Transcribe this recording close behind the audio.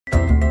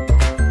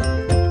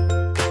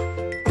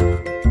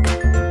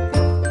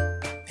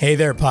Hey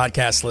there,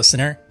 podcast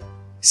listener.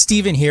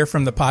 Steven here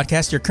from the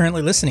podcast you're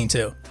currently listening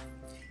to.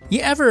 You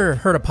ever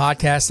heard a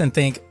podcast and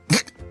think,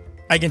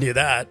 I can do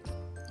that?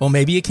 Well,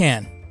 maybe you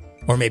can.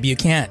 Or maybe you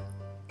can't.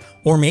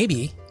 Or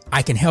maybe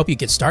I can help you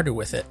get started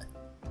with it.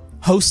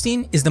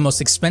 Hosting is the most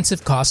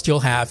expensive cost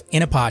you'll have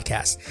in a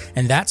podcast,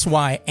 and that's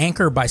why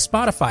Anchor by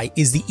Spotify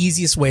is the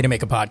easiest way to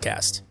make a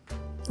podcast.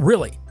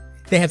 Really,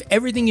 they have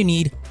everything you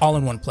need all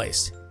in one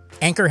place.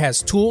 Anchor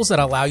has tools that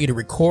allow you to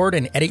record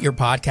and edit your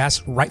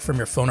podcast right from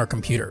your phone or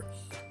computer.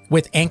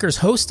 With Anchor's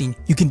hosting,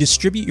 you can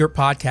distribute your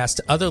podcast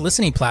to other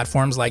listening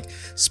platforms like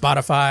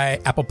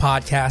Spotify, Apple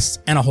Podcasts,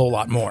 and a whole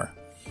lot more.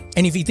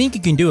 And if you think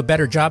you can do a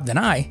better job than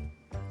I,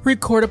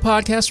 record a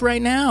podcast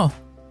right now.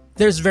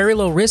 There's very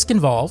low risk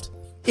involved.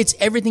 It's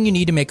everything you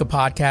need to make a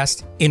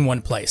podcast in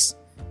one place.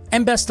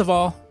 And best of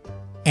all,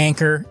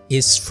 Anchor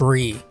is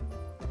free.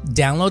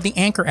 Download the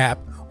Anchor app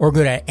or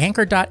go to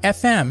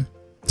anchor.fm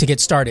to get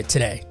started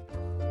today.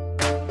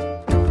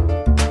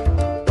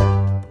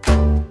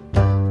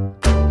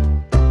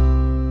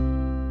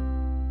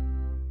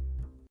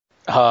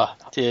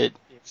 Dude,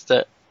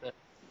 when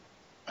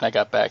I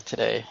got back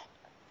today,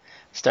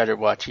 started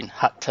watching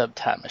Hot Tub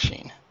Time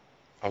Machine.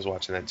 I was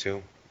watching that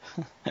too.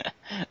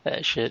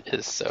 That shit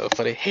is so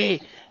funny.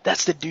 Hey,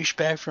 that's the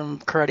douchebag from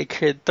Karate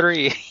Kid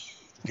 3.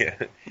 Yeah,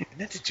 isn't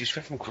that the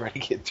douchebag from Karate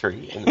Kid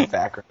 3 in the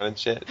background and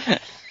shit?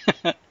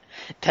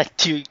 That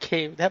dude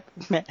came, that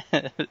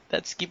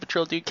ski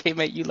patrol dude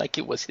came at you like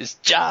it was his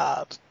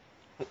job.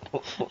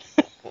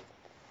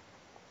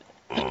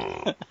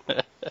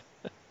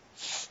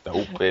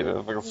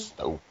 Stupid.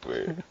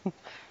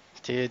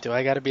 Dude, do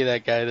I gotta be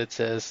that guy that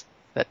says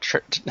that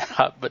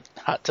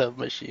hot tub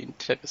machine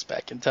took us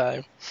back in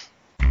time?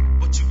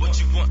 What you want?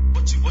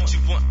 What you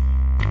want?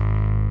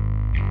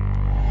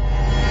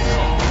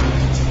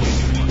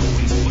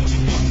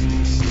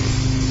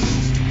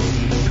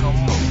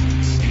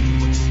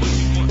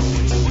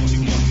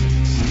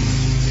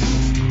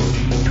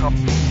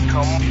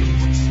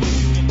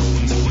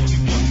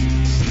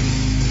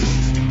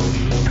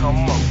 Come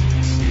on.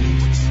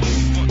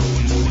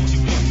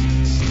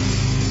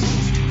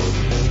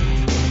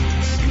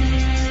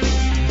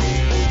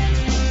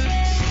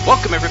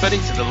 Welcome everybody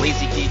to the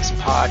Lazy Geeks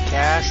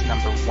podcast,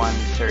 number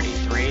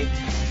 133,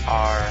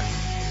 our,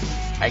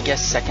 I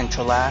guess, second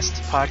to last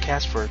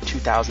podcast for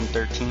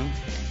 2013.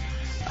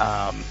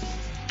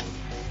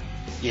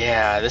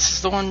 Yeah, this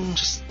is the one,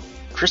 just,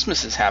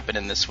 Christmas is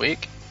happening this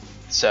week,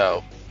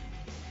 so,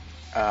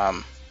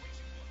 yeah,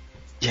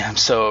 I'm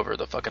so over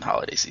the fucking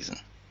holiday season,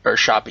 or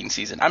shopping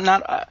season. I'm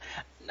not,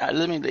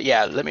 let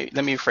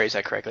me phrase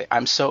that correctly.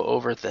 I'm so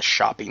over the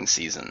shopping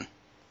season.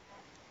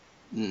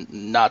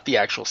 Not the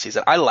actual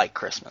season. I like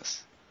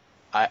Christmas.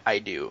 I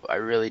do. I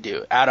really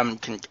do. Adam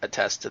can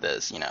attest to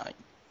this. You know,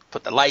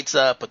 put the lights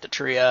up, put the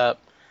tree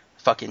up,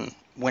 fucking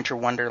winter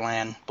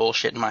wonderland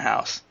bullshit in my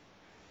house.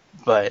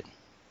 But,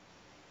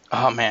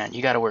 oh man,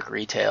 you gotta work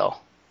retail.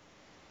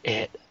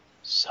 It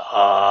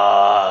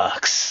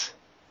sucks.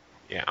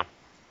 Yeah.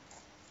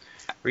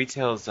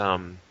 Retail's,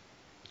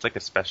 it's like a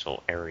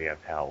special area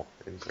of hell.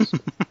 It's just,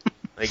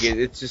 like,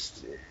 it's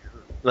just,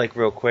 like,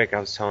 real quick,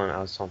 I was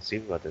telling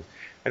Steve about this.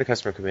 I had a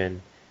customer come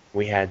in.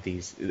 We had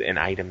an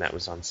item that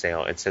was on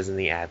sale. It says in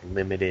the ad,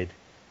 limited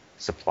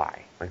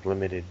supply, like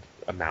limited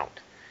amount.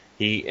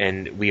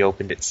 We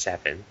opened at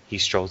 7. He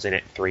strolls in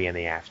at 3 in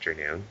the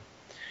afternoon.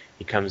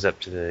 He comes up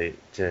to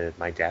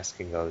my desk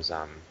and goes,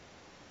 I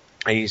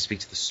need to speak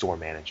to the store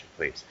manager,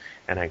 please.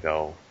 And I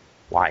go,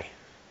 why?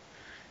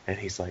 And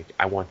he's like,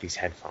 I want these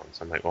headphones.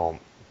 I'm like, well,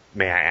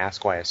 may I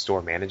ask why a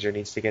store manager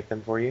needs to get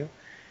them for you?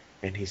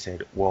 And he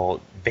said,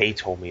 well, they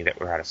told me that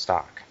we're out of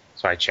stock.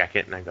 So I check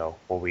it and I go,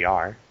 well, we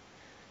are. And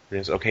he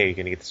goes, okay, you're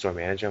going to get the store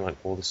manager? I'm like,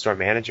 well, the store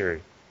manager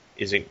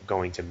isn't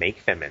going to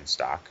make them in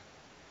stock.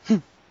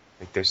 Like,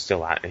 they're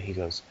still out. And he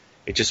goes,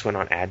 it just went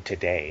on ad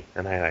today.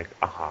 And I like,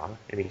 uh-huh.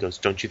 And he goes,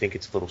 don't you think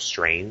it's a little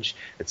strange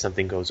that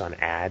something goes on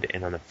ad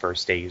and on the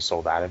first day you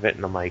sold out of it?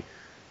 And I'm like,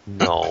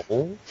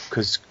 no,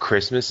 because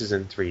Christmas is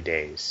in 3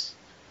 days.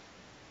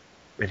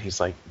 And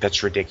he's like,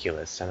 that's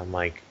ridiculous. And I'm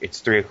like,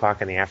 it's 3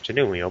 o'clock in the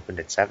afternoon. We opened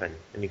at 7.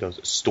 And he goes,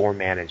 store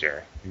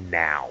manager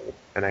now.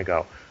 And I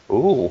go,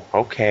 ooh,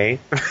 okay.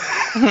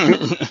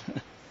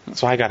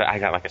 So I got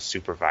like a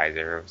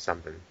supervisor or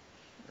something.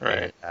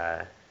 Right.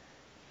 And,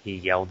 he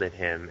yelled at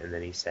him, and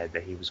then he said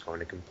that he was going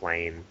to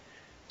complain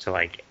to,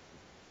 like,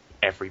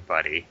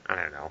 everybody. I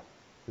don't know.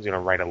 He's going to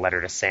write a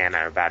letter to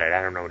Santa about it.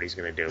 I don't know what he's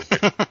going to do.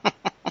 But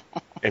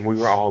and we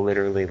were all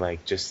literally,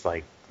 like, just,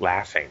 like,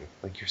 laughing.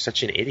 Like, you're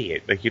such an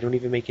idiot. Like, you don't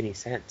even make any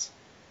sense.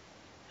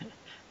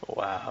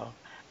 Wow.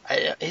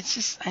 It's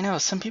just, I know,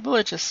 some people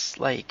are just,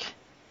 like,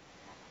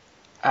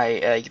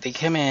 they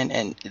come in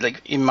and,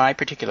 like, in my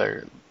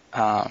particular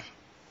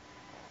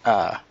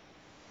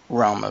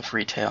realm of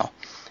retail,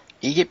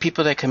 you get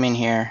people that come in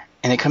here,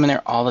 and they come in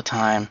there all the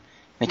time.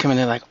 They come in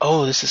there like,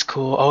 oh, this is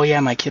cool. Oh, yeah,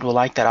 my kid will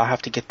like that. I'll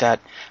have to get that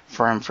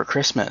for him for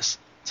Christmas.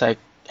 It's like,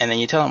 and then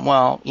you tell them,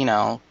 well, you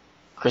know,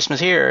 Christmas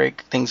here,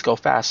 things go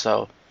fast,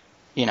 so,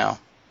 you know,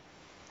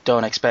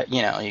 don't expect,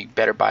 you know, you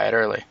better buy it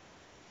early.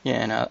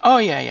 Yeah, no. Oh,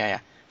 yeah.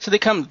 So they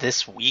come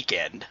this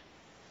weekend,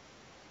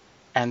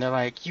 and they're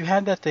like, "You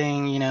had that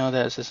thing,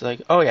 that's just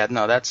like, oh yeah,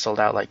 no, that's sold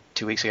out like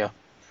 2 weeks ago.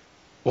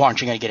 Well, aren't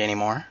you gonna get any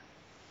more?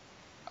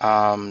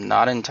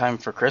 Not in time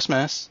for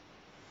Christmas.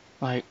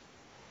 Like,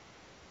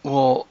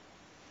 well,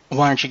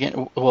 why aren't you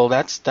getting? Well,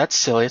 that's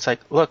silly. It's like,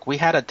 look, we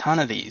had a ton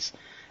of these,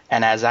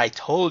 and as I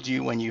told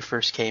you when you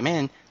first came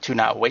in, to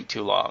not wait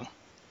too long.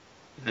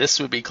 This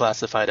would be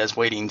classified as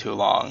waiting too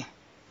long.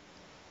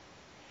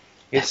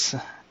 It's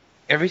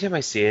every time I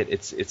see it,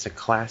 it's a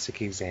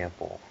classic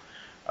example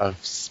of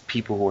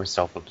people who are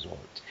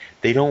self-absorbed.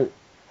 They don't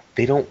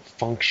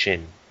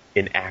function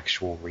in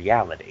actual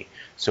reality.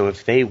 So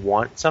if they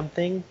want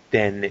something,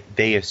 then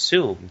they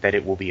assume that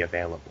it will be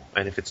available.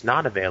 And if it's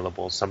not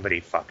available, somebody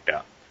fucked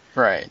up.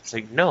 Right. It's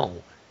like,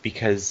 no,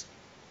 because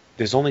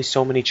there's only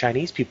so many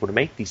Chinese people to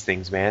make these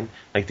things, man.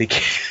 Like they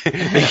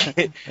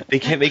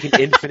can't make an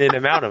infinite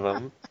amount of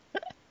them.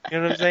 You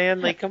know what I'm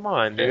saying? Like, come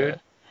on, dude.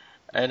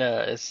 I know.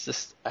 It's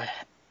just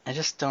I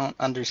just don't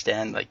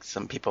understand like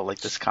some people like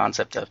this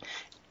concept of,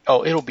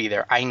 oh, it'll be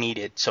there. I need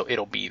it, so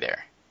it'll be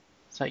there.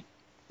 It's like,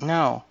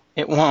 no,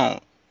 it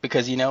won't,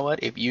 because you know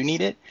what? If you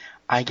need it,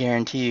 I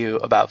guarantee you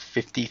about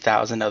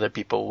 50,000 other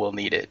people will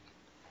need it.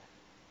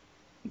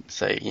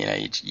 So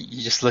you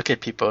just look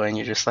at people and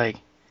you're just like,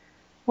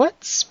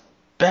 what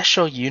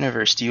special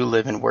universe do you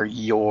live in where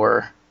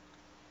you're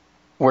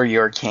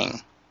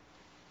king?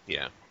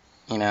 Yeah.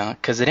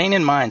 Because it ain't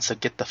in mine, so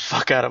get the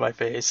fuck out of my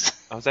face.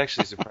 I was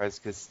actually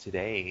surprised because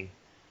today,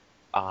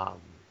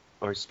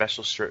 or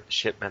special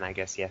shipment, I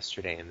guess,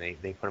 yesterday, and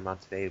they put them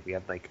out today. We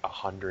had like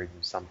 100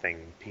 and something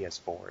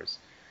PS4s.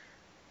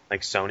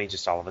 Like Sony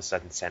just all of a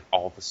sudden sent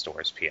all the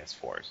stores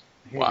PS4s.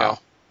 Here you Wow. go.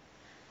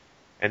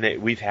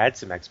 And we've had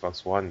some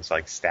Xbox Ones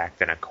like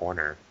stacked in a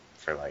corner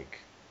for like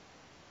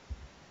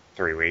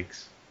 3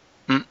 weeks.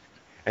 Mm.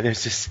 And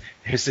there's this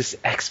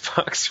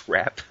Xbox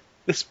rep.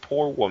 This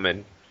poor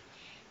woman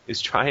is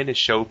trying to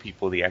show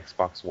people the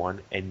Xbox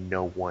One, and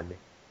no one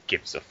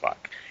gives a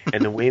fuck.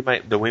 And the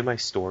way my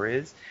store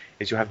is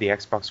you'll have the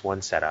Xbox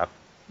One set up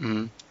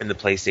and the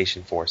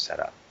PlayStation 4 set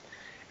up,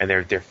 and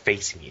they're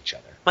facing each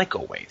other like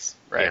always.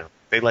 Right.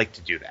 They like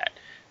to do that.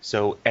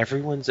 So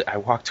I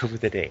walked over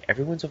today.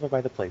 Everyone's over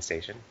by the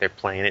PlayStation. They're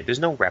playing it. There's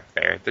no rep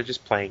there. They're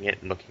just playing it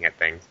and looking at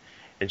things.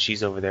 And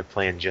she's over there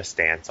playing Just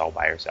Dance all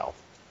by herself.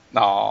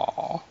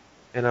 Aww.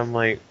 And I'm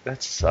like,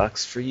 that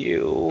sucks for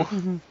you.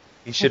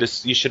 You should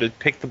have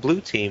picked the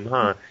blue team,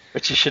 huh?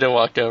 But you should have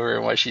walked over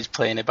and while she's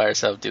playing it by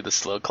herself, do the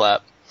slow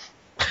clap.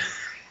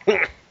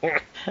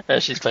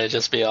 As she's playing,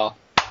 just be all.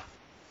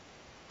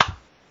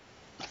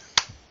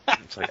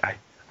 It's like,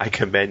 I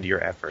commend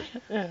your effort.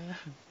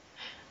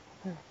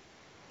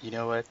 You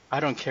know what?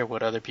 I don't care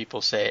what other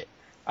people say.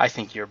 I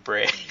think you're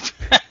brave.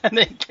 And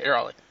they care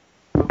all like,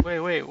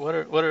 wait, what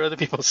are other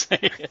people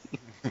saying?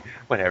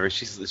 Whatever.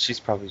 She's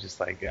probably just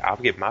like, I'll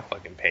get my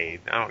fucking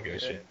paid. I don't give a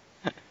shit.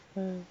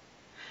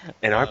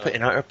 And our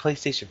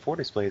PlayStation 4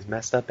 display is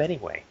messed up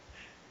anyway.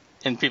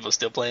 And people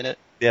still playing it?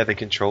 Yeah, the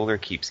controller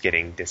keeps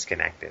getting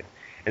disconnected.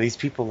 And these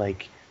people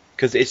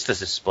because it's the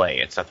display,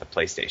 it's not the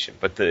PlayStation,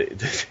 but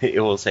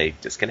it will say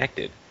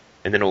disconnected,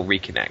 and then it'll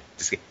reconnect.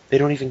 They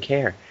don't even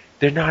care.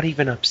 They're not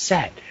even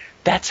upset.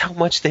 That's how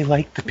much they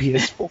like the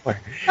PS4.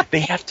 They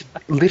have to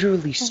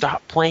literally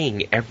stop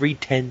playing every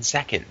 10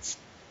 seconds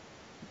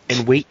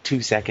and wait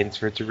 2 seconds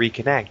for it to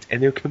reconnect,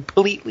 and they're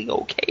completely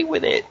okay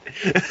with it.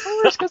 Of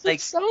course, because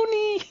it's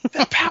Sony.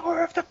 The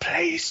power of the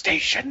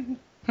PlayStation.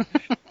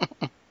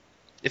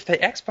 If the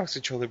Xbox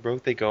controller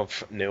broke, they go,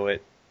 knew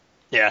it.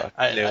 Yeah,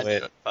 I knew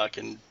it.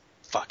 Fucking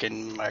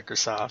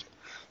Microsoft.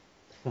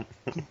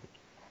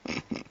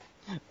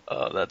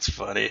 Oh, that's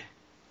funny.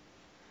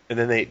 And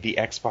then the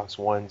Xbox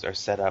Ones are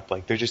set up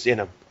they're just in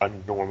a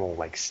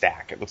normal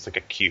stack. It looks like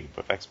a cube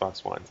of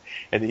Xbox Ones.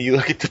 And then you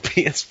look at the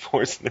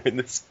PS4s and they're in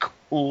this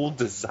cool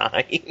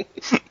design.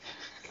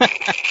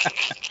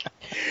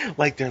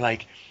 They're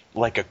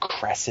like a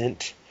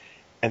crescent,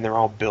 and they're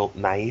all built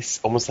nice,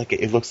 almost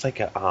it looks like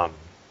a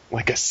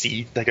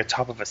siege, like a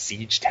top of a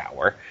siege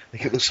tower.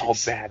 It looks all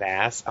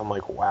badass. I'm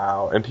like,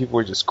 wow. And people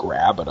were just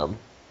grabbing them.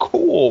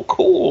 Cool.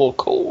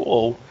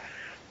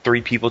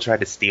 3 people tried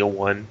to steal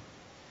one.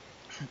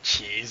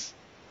 Jeez.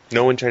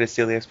 No one tried to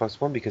steal the Xbox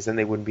One because then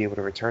they wouldn't be able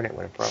to return it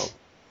when it broke.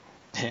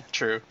 Yeah,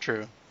 true.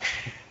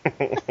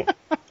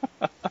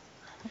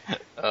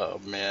 Oh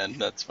man,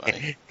 that's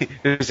funny.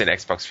 There's an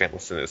Xbox fan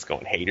listening to this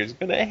going, haters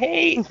gonna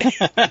hate.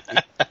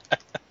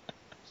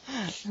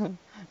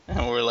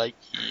 And we're like,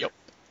 yep.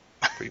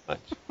 Pretty much.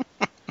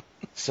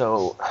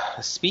 So,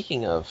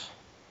 speaking of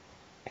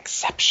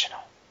exceptional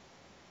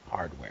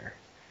hardware,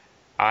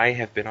 I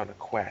have been on a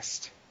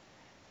quest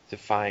to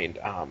find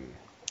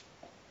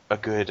a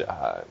good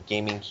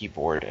gaming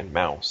keyboard and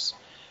mouse.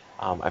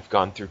 I've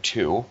gone through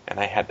 2, and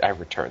I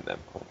returned them.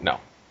 No,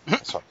 I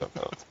swapped them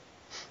both.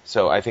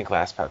 So I think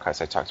last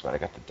podcast I talked about I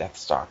got the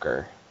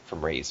Deathstalker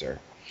from Razer,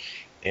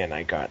 and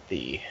I got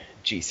the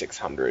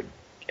G600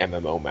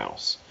 MMO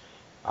mouse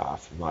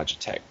from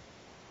Logitech.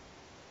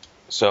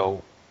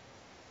 So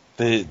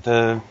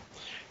the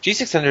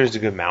G600 is a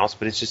good mouse,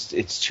 but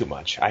it's too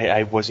much.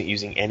 I wasn't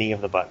using any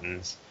of the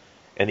buttons,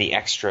 and the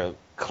extra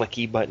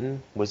clicky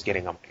button was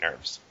getting on my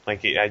nerves.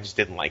 Like, I just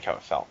didn't like how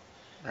it felt.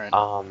 Right.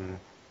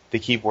 The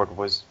keyboard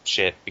was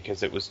shit because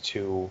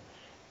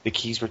the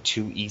keys were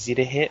too easy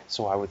to hit,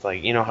 so I would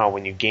like, you know how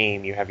when you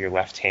game, you have your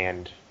left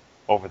hand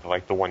over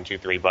the 1, 2,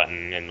 3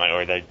 button and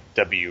or the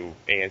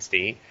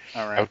WASD.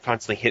 All right. I would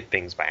constantly hit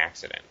things by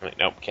accident. I'm like,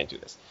 nope, can't do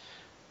this.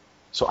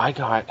 So I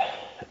got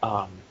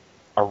a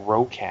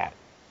Rocat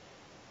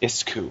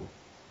Isku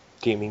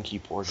gaming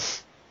keyboard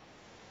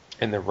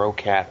and the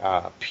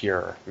Rocat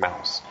Pure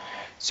mouse.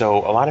 So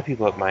a lot of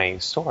people at my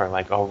store are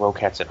like, oh,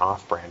 Rocat's an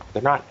off-brand.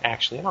 They're not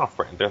actually an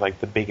off-brand. They're like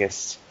the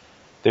biggest.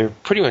 They're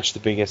pretty much the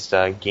biggest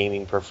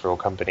gaming peripheral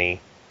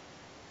company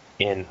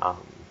in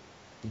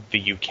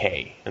the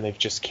UK, and they've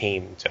just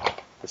came to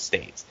the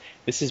States.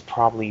 This is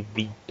probably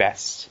the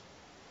best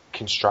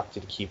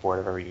constructed keyboard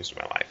I've ever used in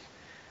my life.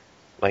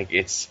 Like,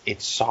 it's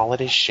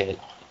solid as shit.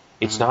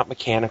 It's not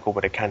mechanical,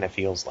 but it kind of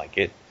feels like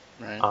it.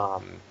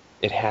 Right.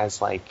 It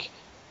has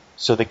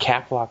so the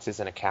cap locks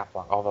isn't a cap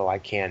lock, although I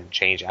can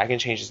change it. I can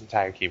change this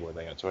entire keyboard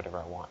layout to whatever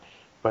I want.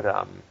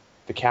 But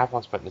the cap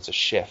locks button is a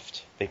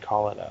shift. They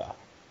call it a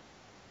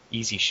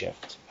easy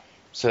shift.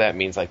 So that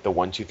means like the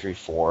 1, 2, 3,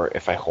 4,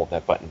 if I hold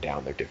that button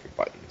down, they're different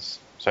buttons.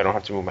 So I don't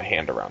have to move my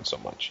hand around so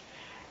much.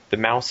 The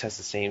mouse has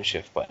the same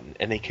shift button,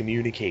 and they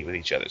communicate with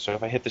each other. So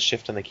if I hit the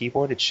shift on the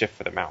keyboard, it's shift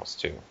for the mouse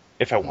too,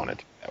 if I wanted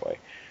to that way.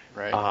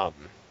 Right.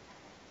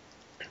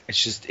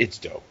 It's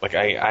dope. Like,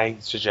 I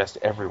suggest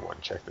everyone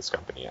check this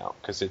company out,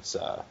 because it's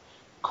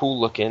cool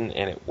looking,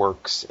 and it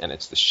works, and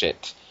it's the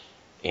shit.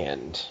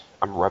 And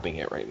I'm rubbing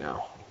it right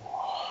now.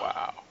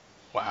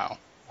 Wow.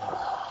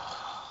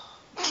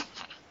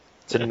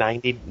 It's a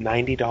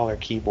 $90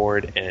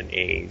 keyboard and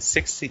a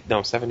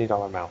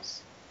 $70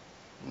 mouse.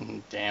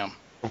 Damn.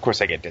 Of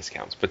course, I get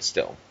discounts, but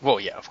still. Well,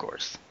 yeah, of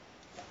course.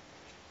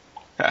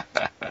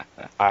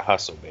 I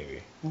hustle,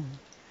 baby.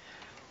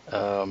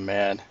 Oh,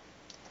 man.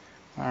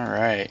 All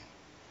right.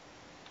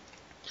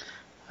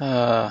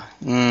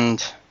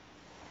 And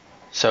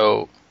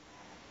so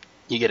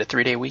you get a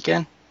 3-day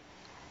weekend?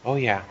 Oh,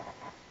 yeah.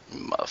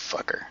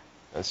 Motherfucker.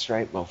 That's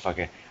right,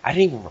 motherfucker. I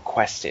didn't even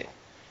request it.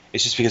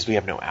 It's just because we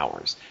have no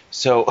hours.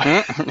 So,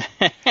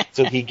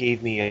 so he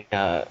gave me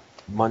a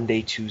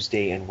Monday,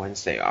 Tuesday, and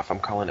Wednesday off. I'm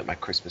calling it my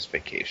Christmas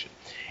vacation.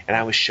 And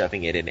I was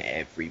shoving it in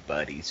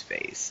everybody's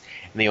face.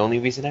 And the only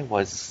reason I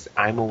was is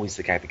I'm always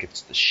the guy that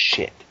gets the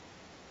shit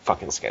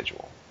fucking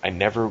schedule. I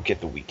never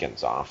get the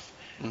weekends off.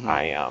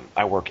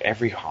 I work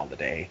every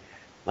holiday.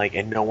 Like,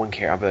 and no one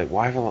cares. I'll be like,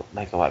 well, I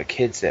have a lot of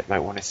kids that might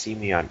want to see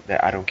me on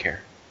that. I don't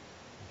care.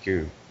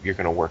 You're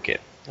going to work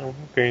it. Oh,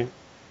 okay.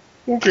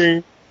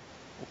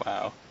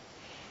 Wow.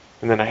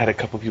 And then I had a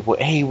couple people,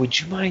 hey, would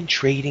you mind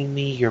trading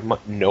me your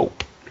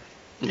Nope.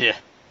 Yeah.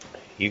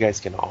 You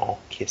guys can all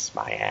kiss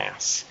my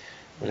ass.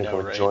 I'm going to go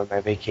right? enjoy my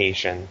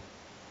vacation.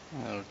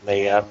 Oh,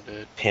 Lay damn, up,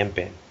 dude.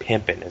 pimping.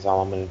 Pimping is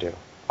all I'm going to do.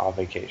 All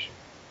vacation.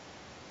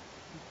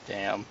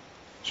 Damn.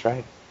 That's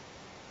right.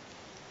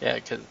 Yeah,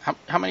 because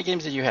how many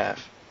games did you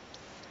have?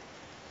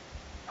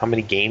 How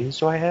many games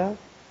do I have?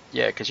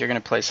 Yeah, because you're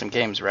going to play some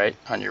games, right?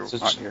 On your...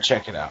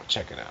 Check it out.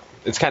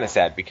 It's kind of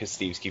sad because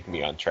Steve's keeping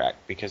me on track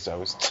because I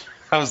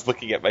was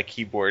looking at my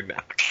keyboard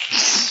now.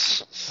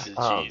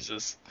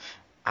 Jesus.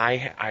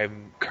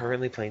 I'm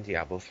currently playing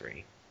Diablo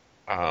 3,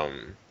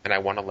 and I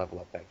want to level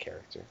up that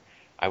character.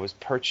 I was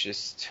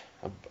purchased,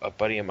 a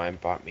buddy of mine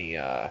bought me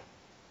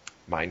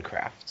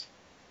Minecraft,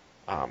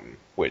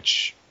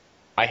 which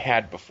I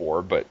had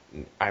before, but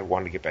I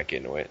wanted to get back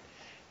into it.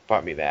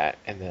 Bought me that,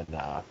 and then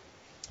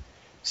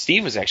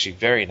Steve was actually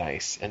very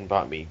nice and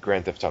bought me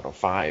Grand Theft Auto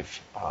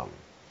 5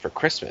 for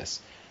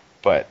Christmas,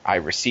 but I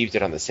received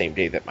it on the same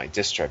day that my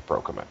disc drive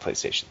broke on my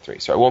PlayStation 3,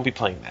 so I won't be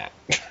playing that.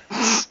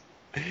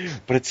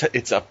 But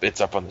it's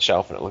up on the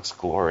shelf and it looks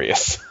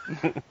glorious.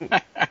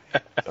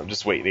 I'm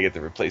just waiting to get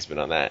the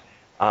replacement on that.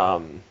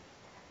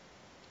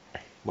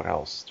 What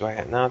else do I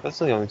have? No, that's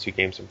the only 2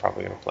 games I'm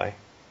probably going to play,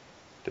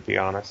 to be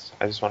honest.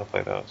 I just want to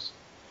play those.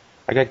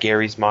 I got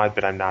Gary's mod,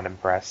 but I'm not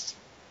impressed.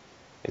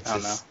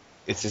 It's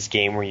this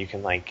game where you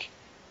can make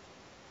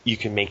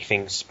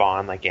things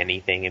spawn like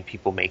anything, and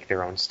people make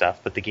their own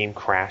stuff, but the game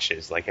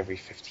crashes like every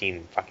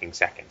 15 fucking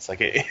seconds.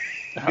 Like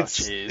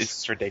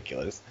it's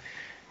ridiculous.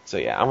 So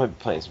yeah, I'm gonna be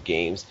playing some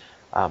games.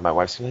 My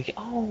wife's gonna be like,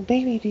 "Oh,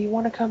 baby, do you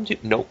want to come to?"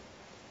 Nope.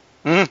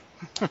 I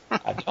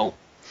don't.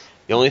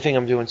 The only thing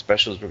I'm doing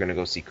special is we're gonna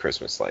go see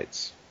Christmas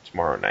lights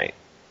tomorrow night.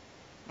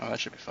 Oh, that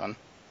should be fun.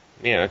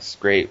 Yeah, it's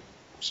great.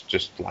 It's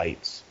just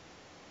lights.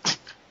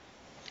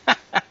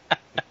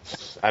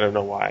 I don't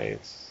know why.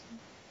 It's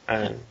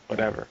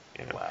whatever.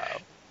 You know.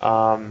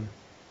 Wow.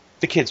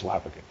 The kids will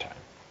have a good time.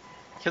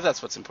 Because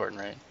that's what's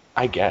important, right?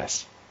 I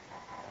guess.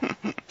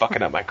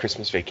 Fucking up my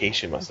Christmas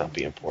vacation must not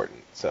be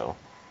important. So.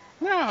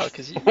 No,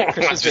 because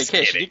Christmas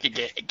vacation, kidding. you could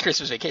get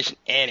Christmas vacation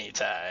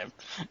anytime.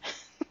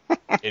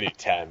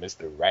 Anytime is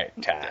the right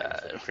time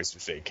for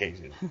Christmas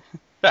vacation.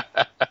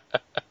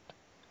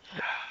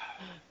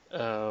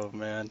 Oh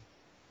man,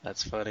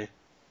 that's funny.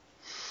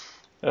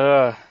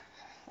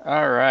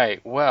 All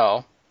right.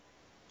 Well,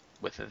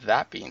 with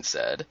that being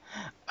said,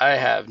 I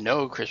have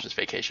no Christmas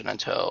vacation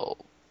until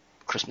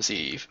Christmas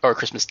Eve or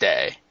Christmas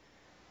Day,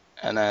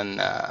 and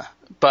then,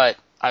 but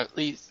at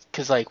least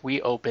because like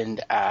we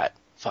opened at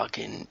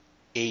fucking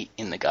 8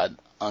 in the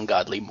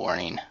ungodly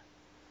morning,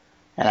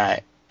 and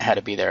I had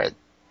to be there at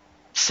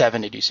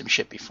 7 to do some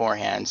shit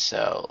beforehand.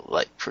 So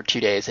like for 2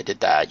 days I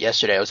did that.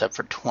 Yesterday I was up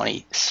for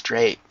 20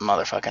 straight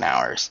motherfucking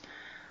hours.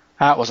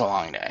 That was a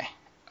long day.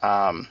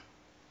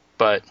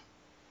 But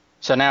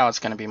so now it's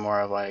going to be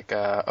more of like,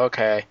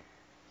 okay,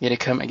 you get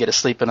to come and get to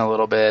sleep in a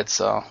little bit.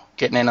 So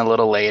getting in a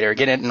little later,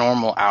 getting in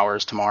normal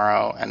hours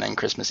tomorrow, and then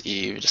Christmas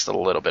Eve just a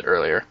little bit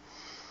earlier.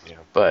 Yeah.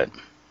 But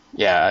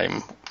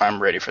yeah,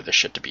 I'm ready for this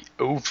shit to be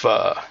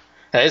over.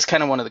 That is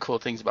kind of one of the cool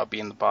things about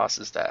being the boss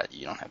is that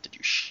you don't have to do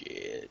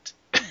shit.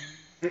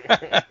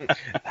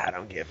 I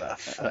don't give a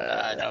fuck.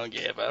 I don't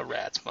give a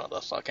rat's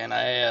motherfucking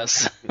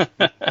ass.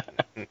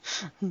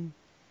 Yo,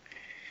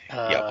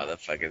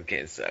 motherfuckers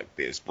can't suck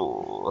this.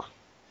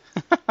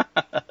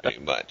 Pretty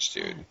much,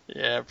 dude.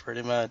 Yeah,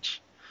 pretty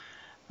much.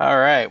 All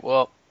right,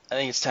 well, I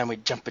think it's time we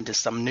jump into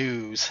some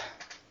news.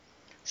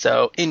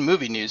 So, in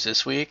movie news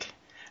this week,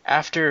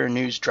 after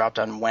news dropped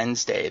on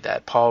Wednesday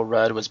that Paul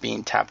Rudd was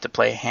being tapped to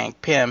play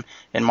Hank Pym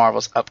in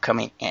Marvel's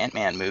upcoming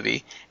Ant-Man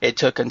movie, it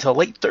took until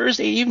late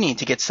Thursday evening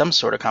to get some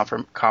sort of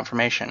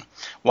confirmation.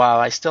 While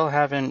I still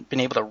haven't been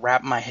able to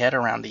wrap my head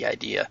around the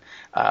idea,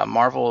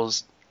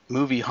 Marvel's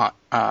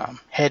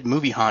head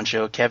movie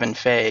honcho Kevin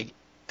Feige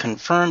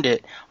confirmed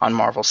it on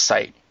Marvel's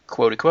site,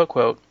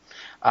 quote,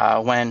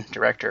 when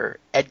director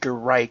Edgar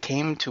Wright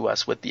came to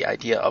us with the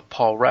idea of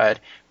Paul Rudd,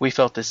 we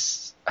felt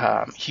this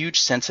huge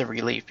sense of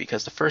relief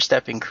because the first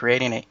step in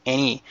creating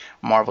any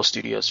Marvel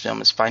Studios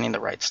film is finding the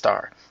right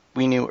star.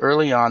 We knew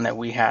early on that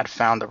we had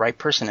found the right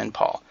person in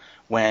Paul.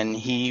 When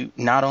he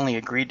not only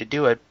agreed to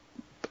do it,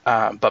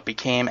 but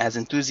became as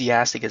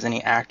enthusiastic as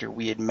any actor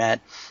we had met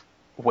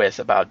with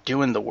about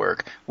doing the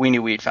work, we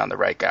knew we'd found the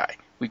right guy.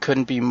 We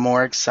couldn't be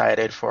more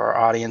excited for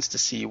our audience to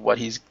see what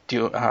he's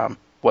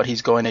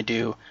going to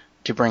do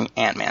to bring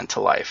Ant-Man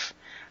to life.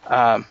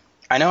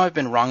 I know I've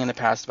been wrong in the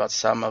past about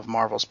some of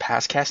Marvel's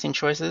past casting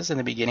choices in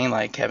the beginning,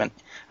 like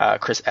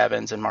Chris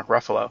Evans and Mark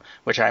Ruffalo,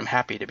 which I'm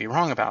happy to be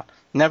wrong about.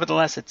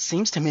 Nevertheless, it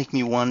seems to make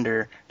me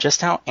wonder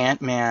just how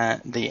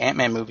the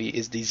Ant-Man movie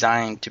is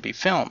designed to be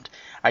filmed.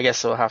 I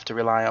guess I'll have to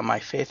rely on my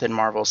faith in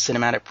Marvel's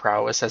cinematic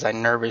prowess as I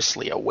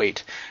nervously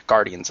await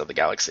Guardians of the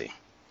Galaxy.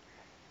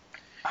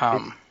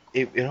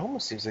 It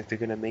almost seems like they're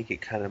going to make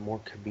it kind of more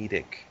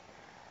comedic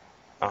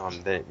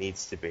than it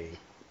needs to be.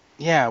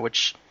 Yeah,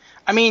 which,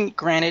 I mean,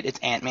 granted, it's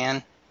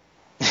Ant-Man,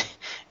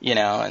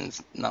 and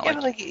it's not yeah,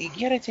 but like you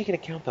gotta take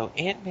into account though,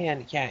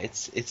 Ant-Man. Yeah,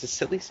 it's a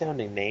silly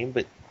sounding name,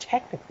 but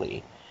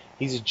technically,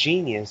 he's a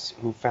genius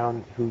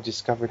who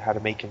discovered how to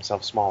make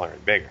himself smaller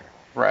and bigger.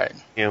 Right.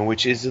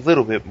 Which is a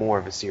little bit more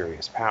of a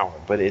serious power,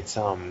 but it's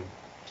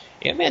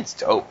Ant-Man's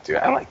dope, dude.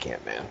 I like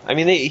Ant-Man. I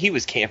mean, he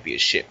was campy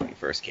as shit when he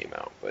first came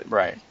out, but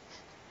right.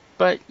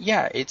 But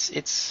yeah,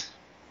 it's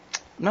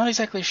I'm not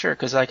exactly sure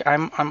because like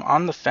I'm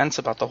on the fence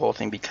about the whole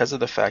thing because of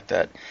the fact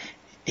that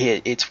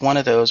it's one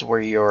of those where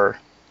you're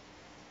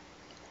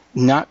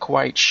not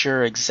quite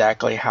sure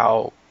exactly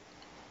how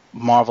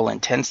Marvel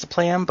intends to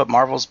play him, but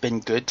Marvel's been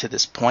good to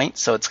this point,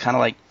 so it's kind of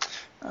like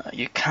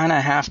you kind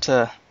of have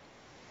to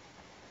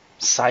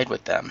side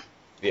with them.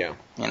 Yeah.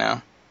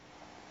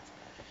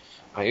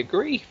 I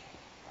agree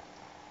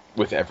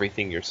with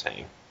everything you're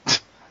saying.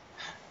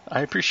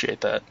 I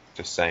appreciate that.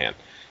 Just saying.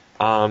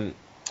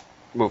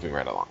 Moving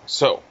right along.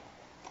 So,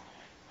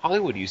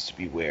 Hollywood used to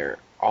be where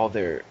all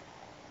their...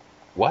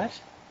 What?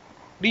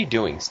 What are you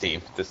doing,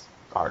 Steve? This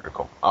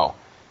article. Oh.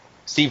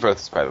 Steve wrote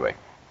this, by the way.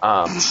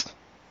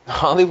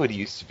 Hollywood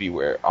used to be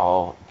where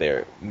all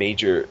their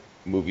major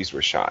movies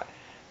were shot.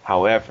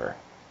 However,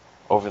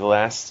 over the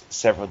last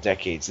several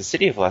decades, the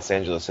city of Los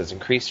Angeles has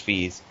increased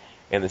fees,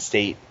 and the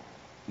state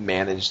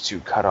managed to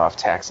cut off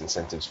tax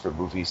incentives for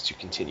movies to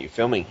continue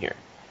filming here.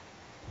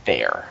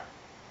 There.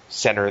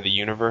 Center of the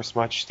universe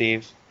much,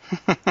 Steve?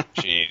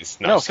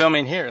 Jeez. No,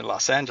 filming here in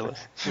Los Angeles.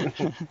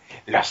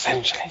 Los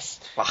Angeles.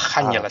 Los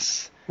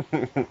Angeles.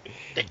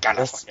 De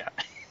California.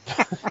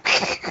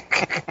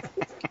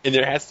 And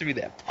there has to be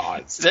that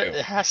pause, too.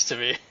 It has to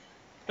be.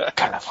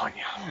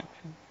 California.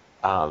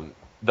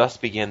 Thus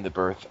began the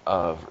birth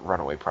of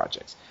runaway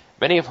projects.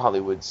 Many of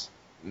Hollywood's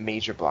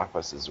major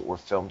blockbusters were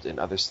filmed in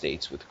other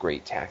states with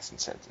great tax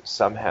incentives.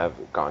 Some have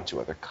gone to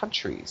other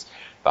countries.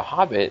 The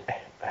Hobbit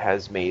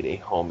has made a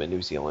home in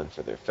New Zealand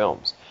for their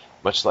films,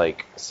 much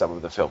like some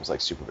of the films like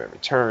Superman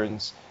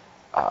Returns,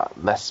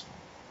 Les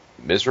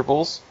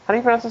Miserables. How do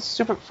you pronounce this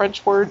stupid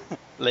French word?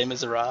 Les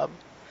Miserables.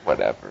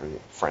 Whatever.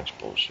 French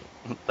bullshit.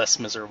 Les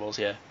Miserables,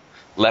 yeah.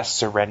 Less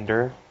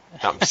Surrender.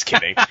 No, I'm just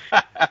kidding.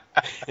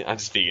 I'm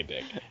just being a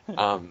dick.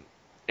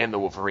 And The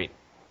Wolverine.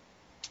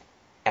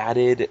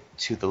 Added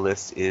to the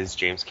list is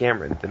James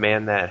Cameron, the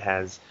man that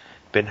has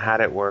been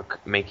hard at work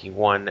making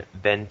 1,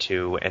 then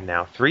 2, and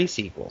now 3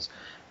 sequels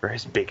for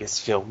his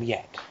biggest film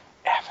yet,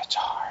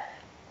 Avatar.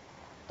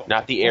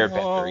 Not the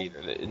Airbender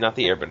either. Not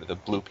the Airbender. The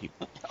blue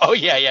people. Oh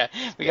yeah.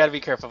 We got to be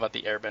careful about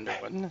the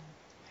Airbender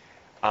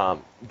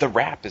one. The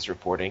Wrap is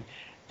reporting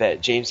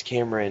that James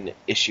Cameron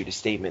issued a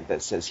statement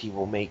that says he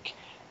will make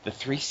the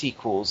 3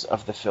 sequels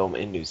of the film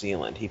in New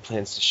Zealand. He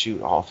plans to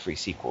shoot all 3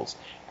 sequels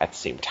at the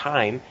same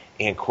time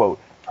and, quote,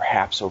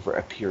 perhaps over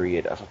a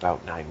period of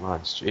about 9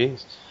 months.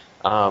 Jeez.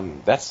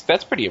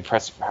 That's pretty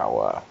impressive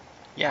how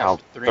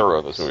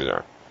thorough those movies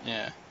are.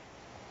 Yeah.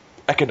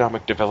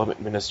 Economic Development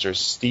Minister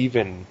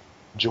Stephen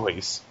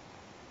Joyce,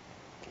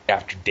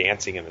 after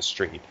dancing in the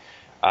street,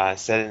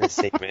 said in a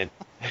statement,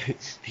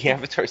 the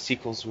Avatar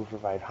sequels will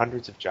provide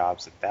hundreds of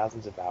jobs and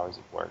thousands of hours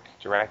of work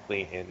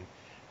directly in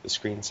the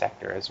screen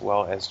sector, as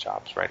well as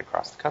jobs right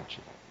across the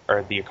country,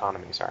 or the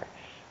economy, sorry.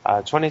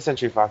 20th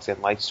Century Fox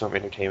and Lightstorm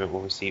Entertainment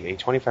will receive a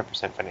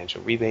 25%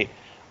 financial rebate,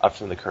 up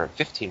from the current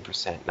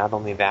 15%. Not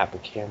only that,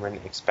 but Cameron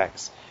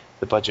expects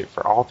the budget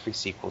for all 3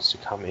 sequels to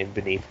come in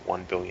beneath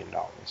 $1 billion.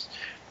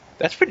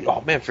 That's pretty,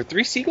 oh man, for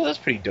 3 sequels, that's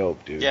pretty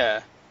dope, dude.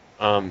 Yeah.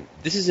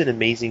 This is an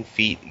amazing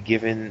feat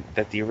given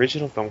that the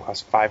original film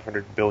cost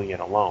 $500 billion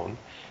alone.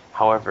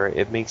 However,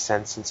 it makes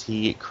sense since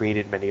he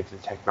created many of the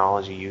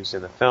technology used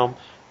in the film,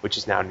 which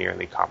is now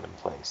nearly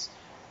commonplace.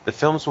 The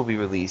films will be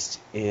released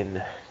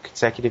in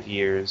consecutive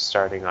years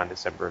starting on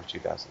December of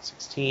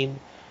 2016,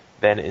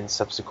 then in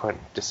subsequent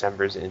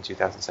Decembers in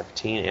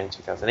 2017 and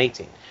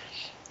 2018.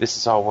 This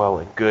is all well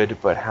and good,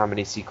 but how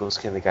many sequels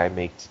can the guy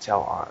make to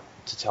tell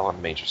on a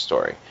major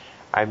story?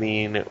 I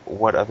mean,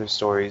 what other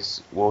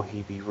stories will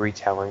he be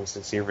retelling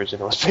since the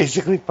original is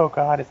basically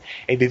Pocahontas?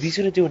 Hey, maybe he's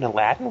going to do an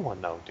Aladdin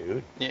one, though,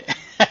 dude. Yeah.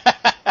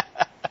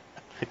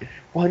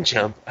 One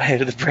jump ahead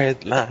of the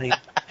bread line.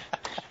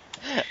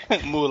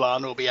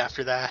 Mulan will be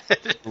after that.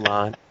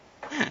 Mulan.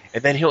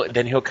 And then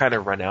he'll kind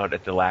of run out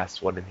at the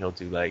last one, and he'll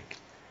do, like,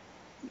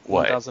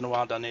 what? 1,000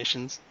 Wild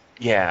Dalmatians.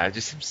 Yeah,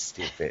 just some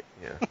stupid,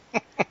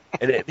 yeah.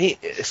 And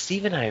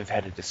Steve and I have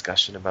had a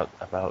discussion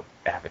about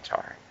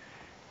Avatar.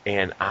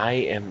 And I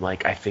am,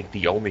 like, I think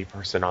the only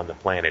person on the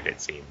planet,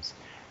 it seems,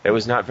 that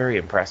was not very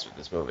impressed with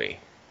this movie.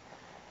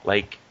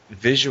 Like,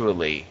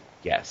 visually,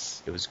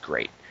 yes, it was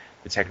great.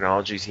 The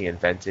technologies he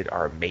invented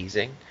are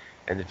amazing,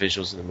 and the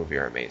visuals in the movie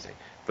are amazing.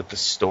 But the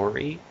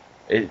story,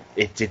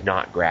 it did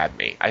not grab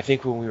me. I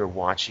think when we were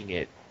watching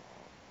it,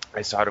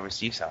 I saw it over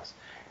Steve's house,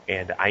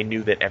 and I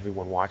knew that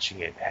everyone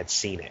watching it had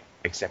seen it,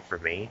 except for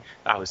me.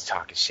 I was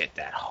talking shit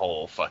that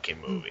whole fucking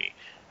movie.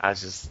 I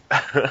was just,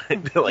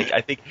 like, I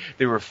think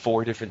there were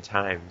 4 different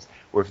times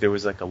where if there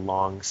was, like, a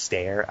long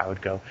stare, I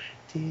would go,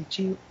 did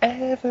you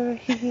ever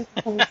hear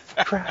the wolf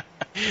cry?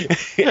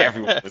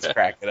 Everyone was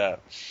cracking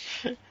up.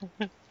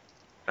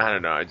 I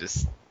don't know,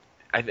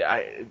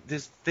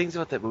 there's things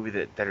about that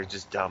movie that are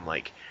just dumb,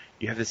 like,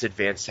 you have this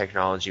advanced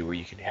technology where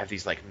you can have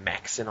these, like,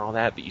 mechs and all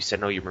that, but you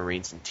send all your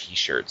Marines in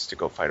T-shirts to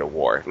go fight a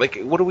war. Like,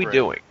 what are we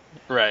doing?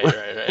 Right.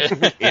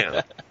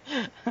 Yeah.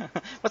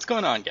 What's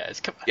going on, guys?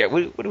 Come on. Yeah,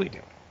 what are we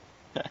doing?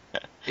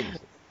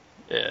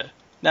 Yeah.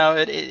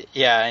 No,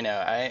 yeah, I know.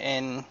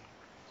 And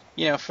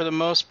you know, for the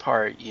most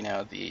part, you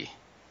know,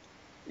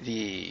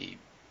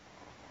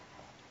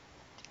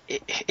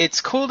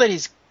 it's cool that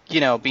he's,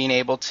 you know, being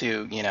able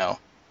to, you know,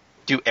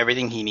 do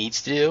everything he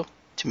needs to do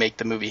to make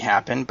the movie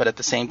happen, but at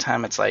the same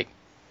time it's like,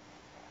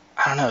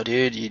 I don't know,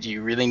 dude, do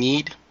you really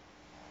need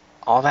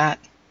all that?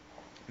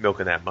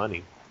 Milking that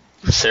money.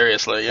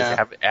 Seriously,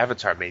 yeah.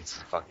 Avatar made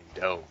some fucking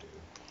dough, dude.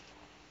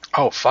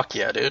 Oh, fuck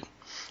yeah, dude.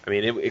 I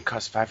mean, it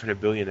cost $500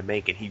 billion to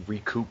make, and he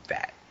recouped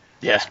that.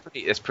 Yeah,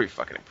 that's pretty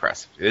fucking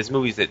impressive. There's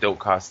movies that don't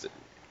cost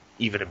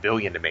even $1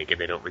 billion to make, and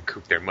they don't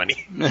recoup their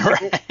money.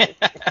 Right.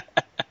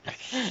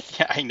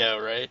 Yeah, I know,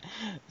 right?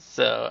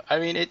 So, I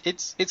mean,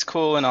 it's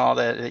cool and all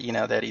that, you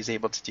know, that he's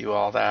able to do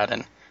all that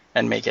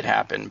and make it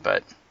happen.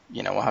 But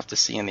you know, we'll have to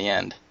see in the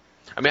end.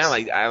 I mean,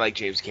 I like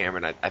James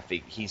Cameron. I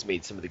think he's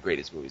made some of the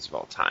greatest movies of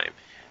all time,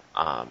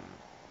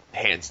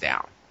 hands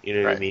down. You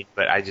know what I mean?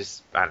 But I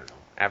don't know.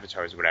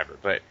 Avatar is whatever,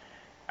 but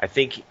I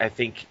think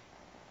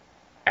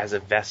as a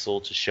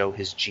vessel to show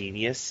his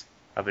genius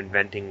of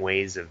inventing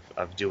ways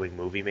of doing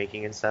movie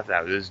making and stuff,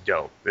 that was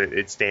dope.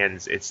 It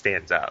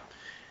stands up.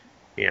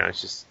 You know,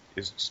 it's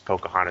just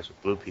Pocahontas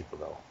with blue people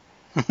though.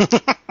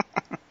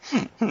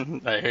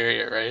 I hear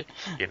you, right?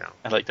 You know,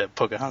 I like that,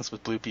 Pocahontas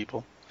with blue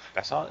people.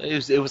 That's all.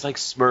 It was like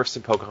Smurfs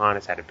and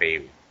Pocahontas had a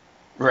baby.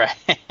 Right.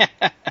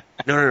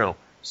 No.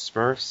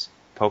 Smurfs,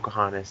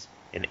 Pocahontas,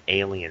 and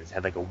aliens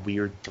had like a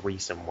weird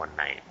threesome one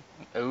night.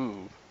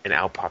 Ooh. And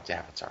out popped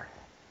Avatar.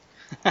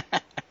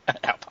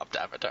 Out popped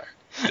Avatar.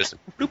 Just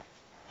bloop.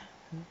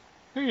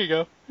 There you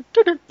go.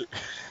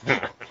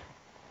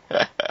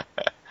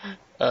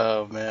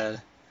 Oh,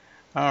 man.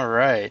 All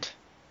right.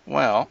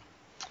 Well,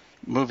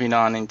 moving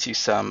on into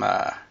some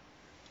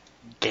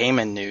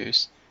gaming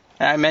news.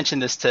 And I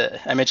mentioned this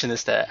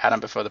to Adam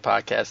before the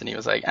podcast, and he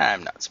was like,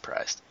 "I'm not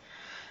surprised."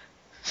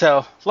 So,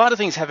 a lot of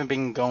things haven't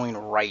been going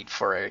right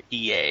for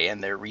EA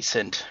and their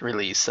recent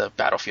release of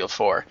Battlefield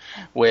 4.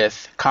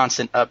 With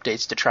constant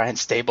updates to try and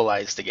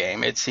stabilize the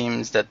game, it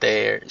seems that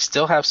they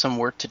still have some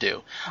work to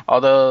do.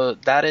 Although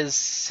that is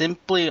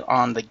simply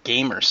on the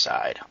gamer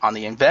side. On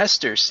the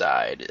investor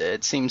side,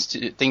 it seems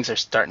things are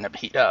starting to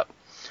heat up.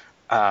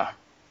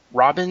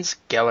 Robbins,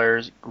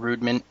 Geller,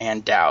 Rudman,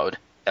 and Dowd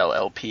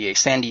LLP, a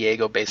San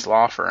Diego-based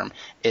law firm,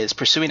 is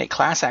pursuing a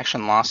class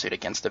action lawsuit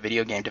against the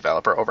video game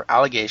developer over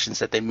allegations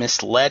that they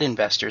misled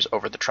investors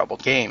over the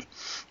troubled game.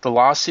 The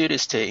lawsuit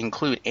is to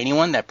include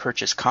anyone that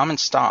purchased common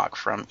stock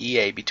from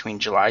EA between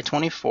July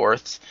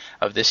 24th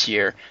of this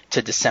year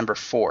to December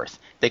 4th.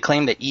 They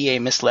claim that EA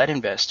misled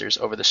investors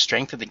over the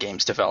strength of the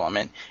game's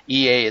development.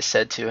 EA is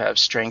said to have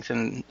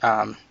strengthened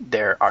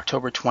their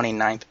October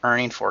 29th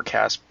earning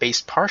forecast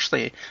based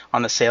partially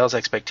on the sales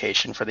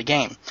expectation for the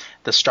game.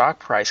 The stock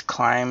price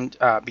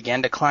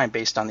began to climb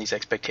based on these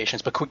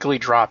expectations, but quickly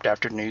dropped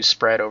after news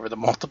spread over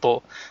the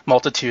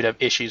multitude of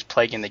issues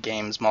plaguing the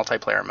game's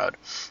multiplayer mode.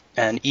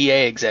 An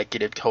EA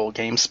executive told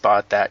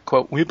GameSpot that,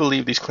 quote, "We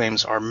believe these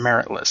claims are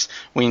meritless.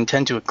 We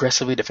intend to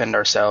aggressively defend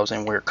ourselves,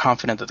 and we're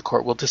confident that the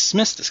court will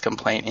dismiss this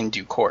complaint in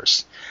due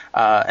course."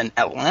 An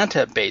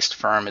Atlanta-based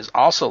firm is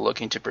also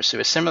looking to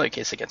pursue a similar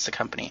case against the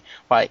company.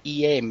 While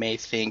EA may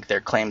think their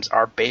claims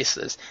are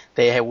baseless,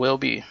 they will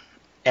be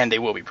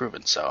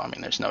proven so. I mean,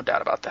 there's no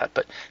doubt about that.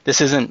 But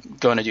this isn't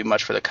going to do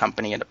much for the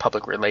company in a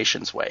public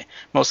relations way.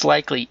 Most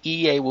likely,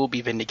 EA will be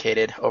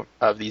vindicated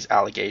of these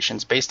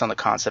allegations based on the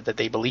concept that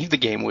they believe the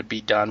game would be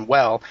done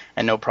well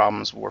and no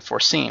problems were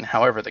foreseen.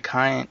 However,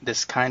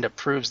 this kind of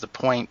proves the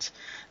point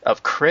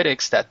of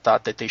critics that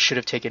thought that they should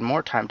have taken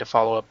more time to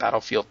follow up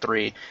Battlefield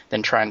 3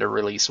 than trying to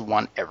release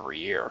one every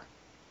year.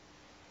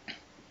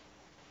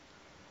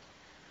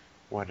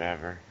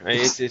 Whatever.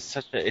 It's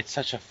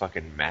such a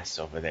fucking mess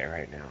over there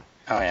right now.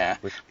 Oh yeah.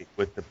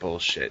 With the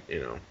bullshit, you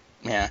know.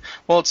 Yeah.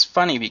 Well, it's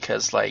funny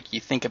because like you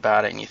think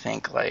about it and you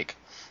think like,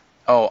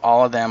 oh,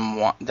 all of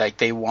them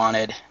they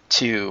wanted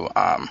to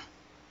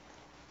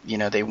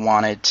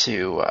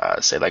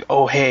say like,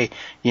 oh hey,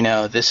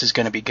 this is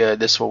going to be good,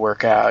 this will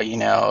work out,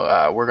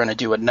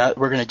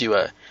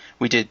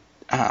 we did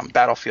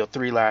Battlefield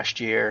 3 last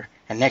year,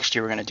 and next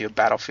year we're going to do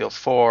Battlefield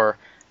 4. And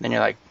then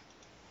you're like,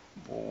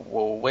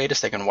 well, wait a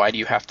second, why do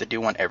you have to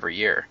do one every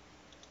year?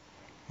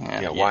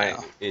 Why?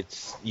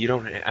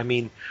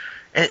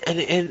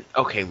 And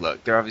okay,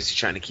 look, they're obviously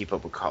trying to keep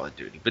up with Call of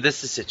Duty, but this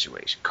is the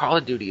situation. Call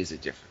of Duty is a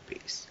different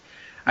beast.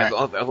 Right.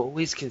 I've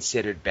always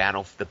considered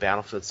the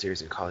Battlefield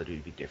series and Call of Duty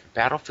to be different.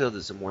 Battlefield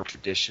is a more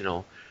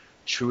traditional,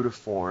 true to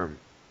form,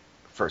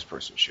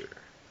 first-person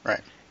shooter. Right.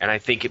 And I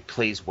think it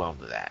plays well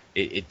to that.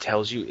 It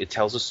tells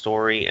a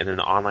story, and then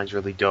the online's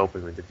really dope,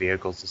 and with the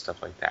vehicles and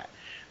stuff like that.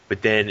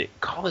 But then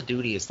Call of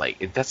Duty is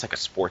that's like a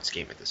sports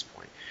game at this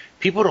point.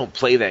 People don't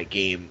play that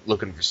game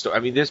looking for story. I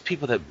mean, there's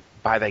people that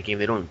buy that game,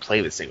 they don't even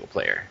play the single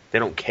player. They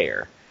don't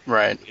care.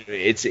 Right.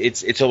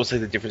 It's almost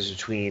like the difference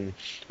between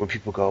when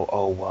people go,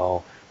 oh,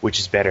 well, which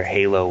is better,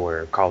 Halo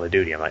or Call of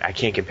Duty? I'm like, I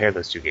can't compare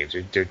those two games.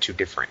 They're too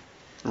different.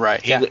 Right.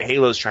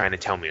 Halo's trying to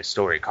tell me a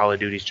story. Call of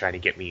Duty's trying to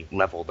get me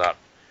leveled up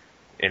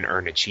and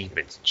earn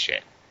achievements and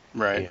shit.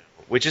 Right.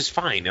 Which is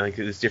fine. Like,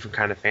 there's different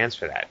kind of fans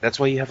for that. That's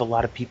why you have a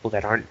lot of people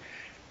that aren't.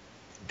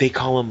 They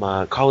call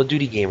them Call of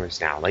Duty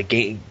gamers now. Like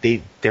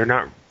they're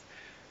not.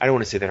 I don't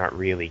want to say they're not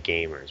really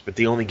gamers, but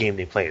the only game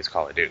they play is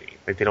Call of Duty.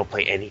 Like they don't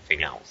play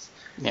anything else.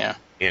 Yeah.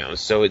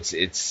 So it's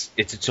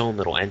its own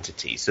little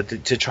entity. So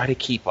to try to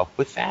keep up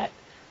with that,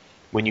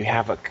 when you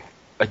have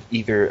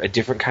either a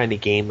different kind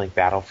of game like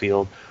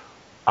Battlefield,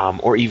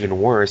 or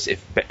even worse,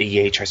 if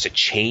EA tries to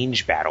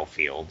change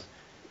Battlefield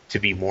to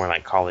be more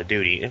like Call of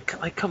Duty,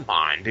 like come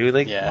on, dude,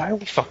 like why are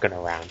we fucking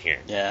around here?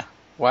 Yeah.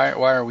 Why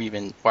are we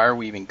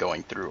even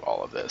going through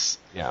all of this?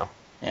 Yeah.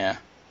 Yeah.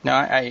 No,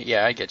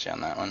 I get you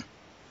on that one.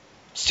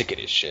 Sick of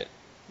this shit.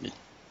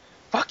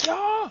 Fuck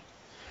y'all.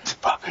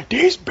 Fuck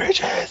these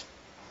bitches.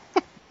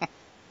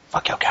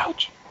 Fuck your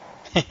couch.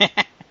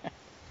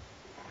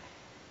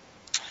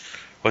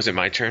 Was it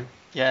my turn?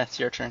 Yeah, it's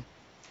your turn.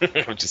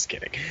 I'm just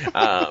kidding.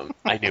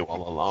 I knew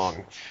all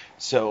along.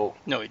 So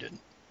no, he didn't.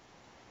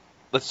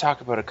 Let's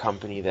talk about a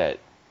company that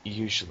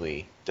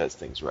usually does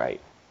things right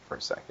for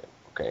a second,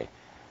 okay?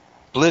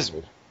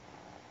 Blizzard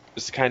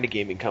is the kind of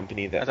gaming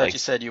company that. I thought you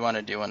said you want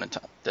to do one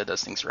that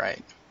does things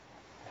right.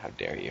 How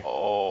dare you?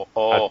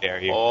 How dare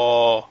you?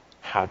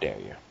 How dare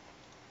you?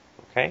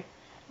 Okay?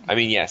 I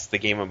mean, yes, the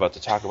game I'm about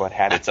to talk about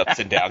had its ups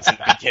and downs in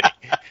the beginning.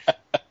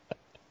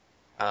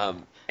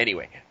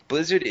 Anyway,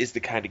 Blizzard is the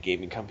kind of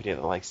gaming company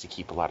that likes to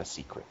keep a lot of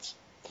secrets.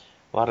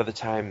 A lot of the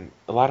time,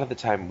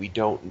 we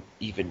don't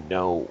even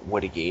know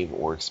when a game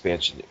or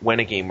expansion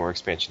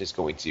is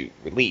going to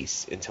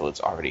release until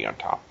it's already on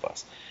top of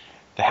us.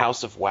 The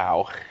House of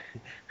WoW.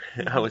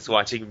 I was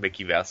watching a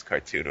Mickey Mouse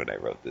cartoon when I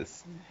wrote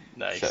this.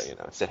 Nice. So, it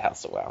said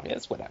House of WoW.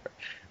 Yes, whatever.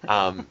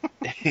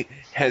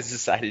 Has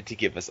decided to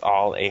give us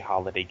all a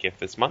holiday gift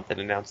this month and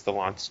announced the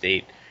launch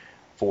date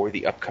for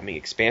the upcoming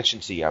expansion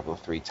to Diablo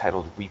 3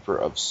 titled Reaper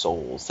of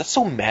Souls. That's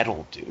so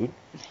metal, dude.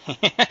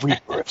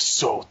 Reaper of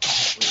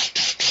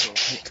Souls.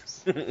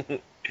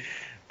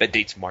 That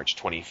date's March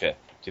 25th,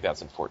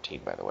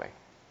 2014, by the way.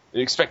 I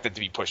expect that to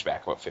be pushed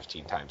back about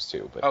 15 times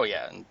too. But Oh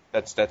yeah,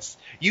 that's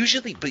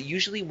usually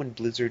when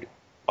Blizzard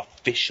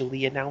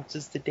officially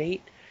announces the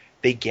date,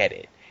 they get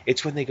it.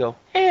 It's when they go,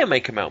 hey, it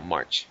might come out in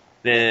March.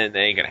 Then that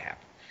ain't gonna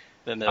happen.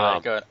 then they're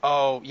like going,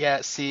 oh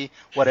yeah, see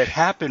what had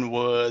happened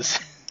was.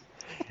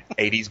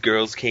 80s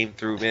girls came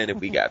through, man,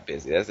 and we got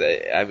busy. I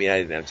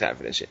didn't have time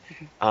for that shit.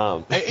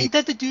 Ain't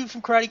that the dude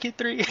from Karate Kid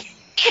 3?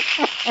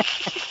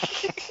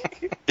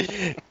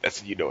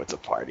 That's when you know it's a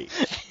party.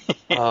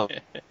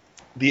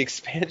 The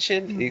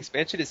expansion is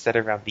set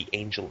around the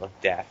Angel of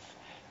Death,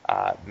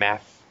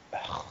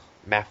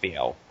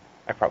 Mathiel.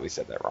 I probably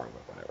said that wrong,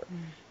 but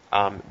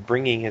whatever.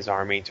 Bringing his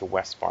army to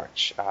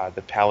Westmarch,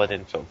 the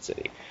Paladin-filled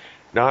city.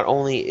 Not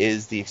only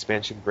is the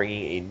expansion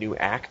bringing a new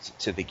act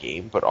to the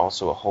game, but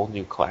also a whole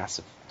new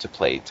class to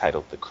play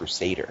titled the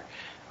Crusader,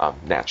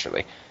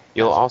 naturally.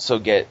 You'll also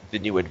get the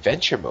new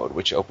adventure mode,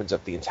 which opens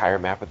up the entire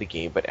map of the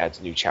game, but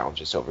adds new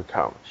challenges to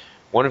overcome.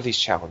 One of these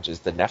challenges,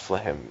 the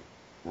Nephilim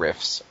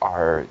rifts,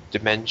 are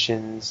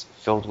dimensions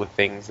filled with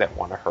things that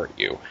want to hurt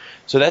you.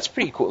 So that's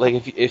pretty cool.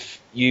 Like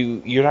if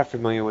you're not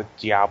familiar with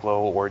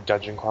Diablo or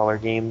dungeon crawler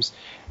games,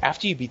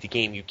 after you beat the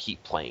game, you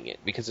keep playing it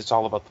because it's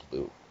all about the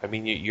loot. I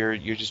mean, you're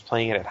just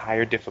playing it at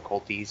higher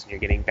difficulties and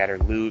you're getting better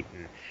loot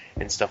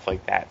and stuff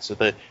like that. So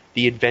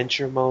the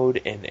adventure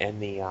mode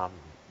and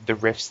the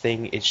rifts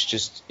thing, it's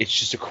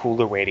just a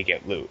cooler way to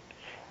get loot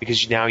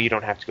because now you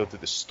don't have to go through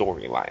the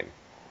storyline.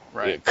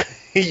 Right.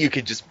 You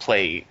could just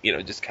play,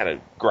 just kind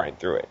of grind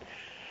through it.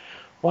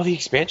 While the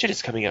expansion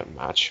is coming out in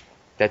March,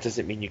 that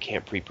doesn't mean you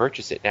can't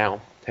pre-purchase it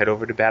now. Head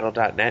over to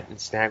battle.net and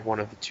snag one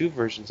of the two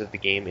versions of the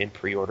game in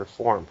pre-order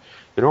form.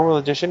 The normal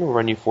edition will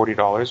run you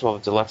 $40, while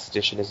the deluxe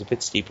edition is a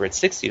bit steeper at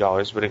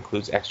 $60, but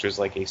includes extras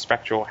like a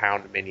spectral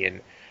hound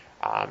minion,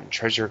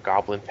 treasure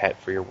goblin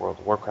pet for your World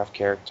of Warcraft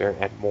character,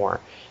 and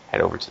more. Head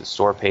over to the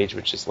store page,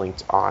 which is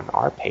linked on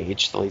our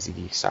page,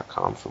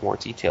 thelazygeeks.com, for more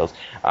details.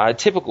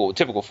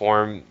 Typical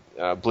form,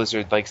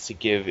 Blizzard likes to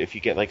give, if you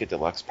get like a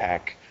deluxe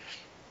pack,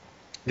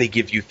 they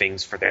give you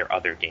things for their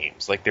other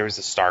games. Like there is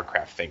a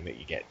StarCraft thing that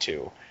you get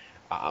too.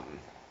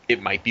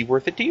 It might be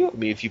worth it to you. I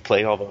mean, if you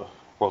play all the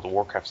World of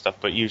Warcraft stuff,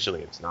 but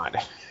usually it's not.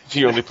 If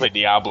you only play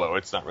Diablo,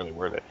 it's not really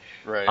worth it.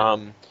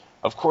 Right.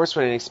 Of course,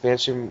 when an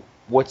expansion,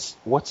 what's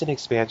an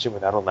expansion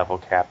without a level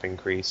cap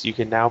increase? You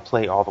can now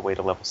play all the way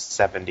to level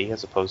 70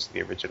 as opposed to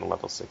the original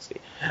level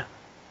 60.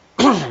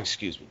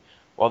 Excuse me.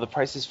 While the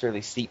price is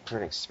fairly steep for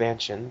an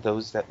expansion,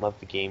 those that love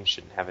the game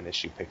shouldn't have an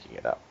issue picking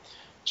it up.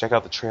 Check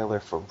out the trailer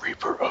for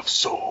Reaper of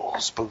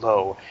Souls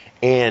below.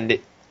 And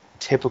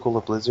typical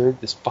of Blizzard,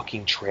 this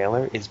fucking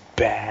trailer is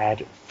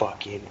bad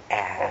fucking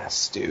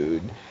ass,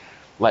 dude.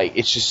 Like,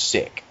 it's just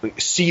sick. Like,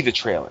 see the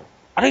trailer.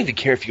 I don't even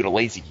care if you go to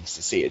Lazy Geeks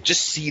to see it.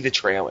 Just see the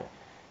trailer.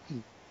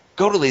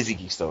 Go to Lazy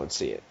Geeks, though, and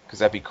see it, because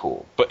that'd be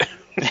cool. But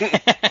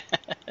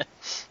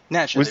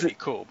Naturally, it'd be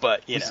cool,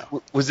 but,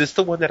 Was this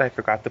the one that I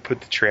forgot to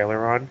put the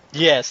trailer on?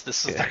 Yes,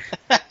 this is...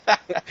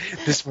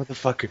 This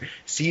motherfucker.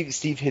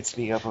 Steve hits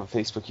me up on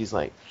Facebook. He's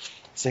like,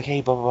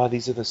 hey, blah, blah, blah,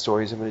 these are the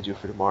stories I'm going to do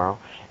for tomorrow.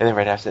 And then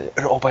right after that,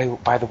 oh,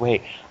 by the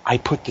way, I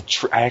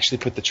actually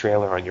put the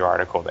trailer on your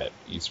article that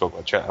you spoke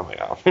about trailer. I'm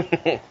like, oh.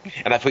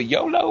 And I put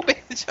YOLO,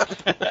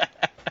 bitch.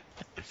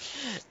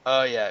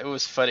 Oh, yeah, it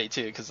was funny,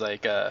 too, because,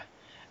 like,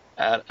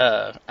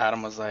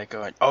 Adam was like,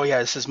 going, oh, yeah,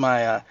 this is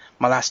my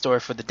last story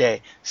for the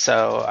day.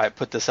 So I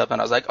put this up, and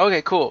I was like,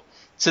 okay, cool.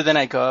 So then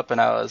I go up,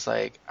 and I was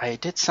like, I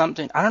did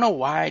something. I don't know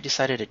why I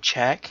decided to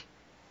check,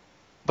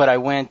 but I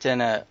went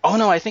and, oh,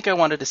 no, I think I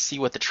wanted to see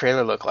what the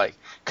trailer looked like.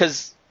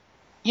 Because,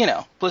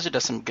 Blizzard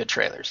does some good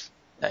trailers.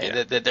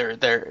 Yeah.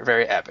 They're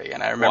very epic,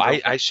 and I remember... Well,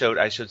 I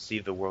showed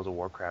Steve the World of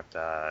Warcraft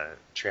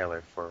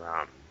trailer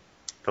for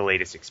the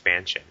latest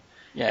expansion.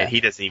 Yeah. And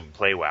he doesn't even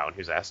play WoW, and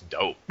he was like, that's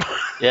dope.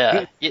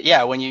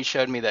 Yeah, when you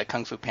showed me the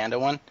Kung Fu Panda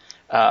one,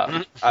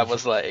 I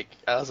was like,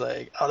 oh,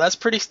 that's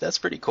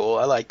pretty cool.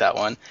 I like that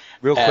one.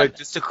 Real quick,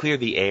 just to clear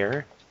the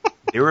air,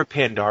 there were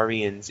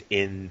Pandarians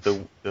in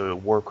the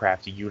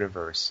Warcraft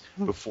universe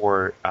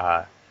before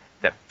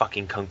that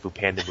fucking Kung Fu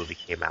Panda movie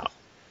came out.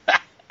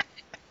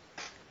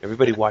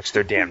 Everybody watch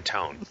their damn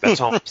tone. That's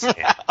all I'm saying.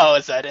 Oh,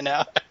 is that it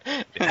now?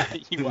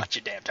 You watch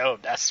your damn tone.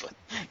 That's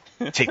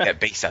what. Take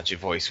that bass out your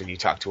voice when you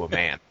talk to a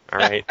man. All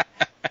right.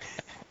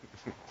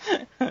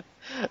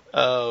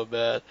 Oh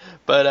man,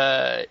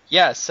 but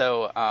yeah.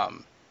 So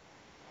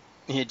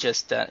he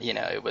just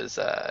it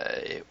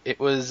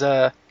was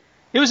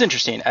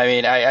interesting. I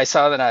mean, I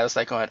saw that and I was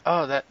like going,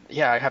 oh, that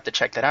I have to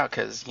check that out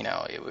because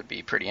it would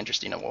be pretty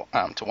interesting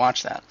to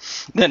watch that.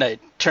 Then I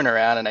turn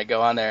around and I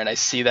go on there and I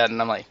see that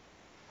and I'm like,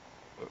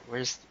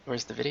 where's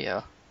the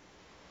video?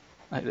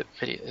 Like the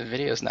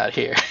video's not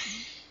here.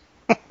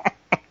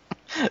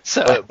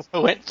 So I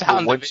went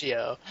down the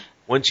video.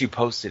 Once you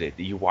posted it,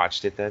 you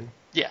watched it then?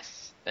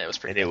 Yes, it was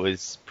pretty. And it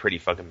was pretty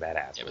fucking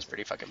badass. It was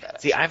pretty fucking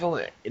badass. See, I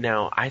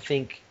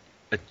think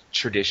a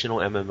traditional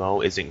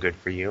MMO isn't good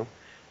for you,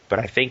 but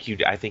I think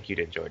you'd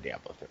enjoy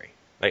Diablo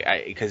 3.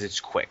 Because it's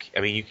quick.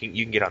 I mean, you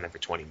can get on there for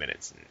 20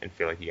 minutes and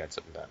feel like you got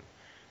something done.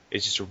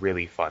 It's just a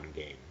really fun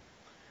game.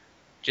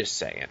 Just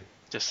saying.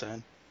 Just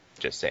saying.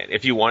 Just saying.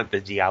 If you want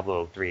the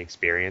Diablo 3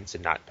 experience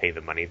and not pay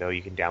the money, though,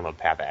 you can download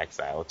Path of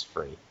Exile. It's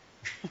free.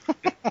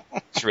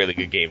 It's a really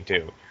good game,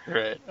 too.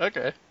 Right.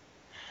 Okay.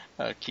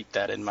 I'll keep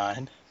that in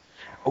mind.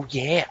 Oh,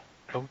 yeah.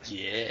 Oh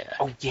yeah.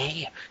 Oh,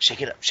 yeah.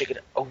 Shake it up. Shake it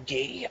up. Oh,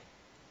 yeah.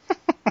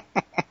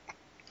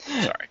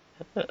 Sorry.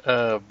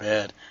 Oh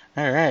man.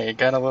 All right,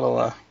 got a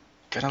little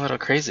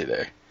crazy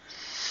there.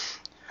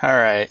 All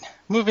right,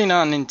 moving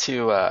on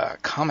into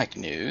comic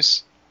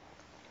news.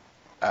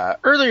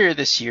 Earlier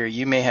this year,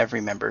 you may have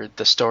remembered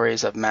the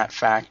stories of Matt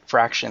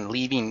Fraction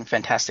leaving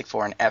Fantastic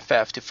Four and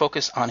FF to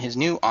focus on his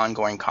new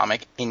ongoing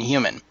comic,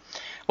 Inhuman.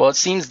 Well, it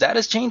seems that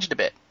has changed a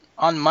bit.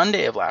 On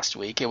Monday of last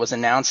week, it was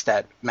announced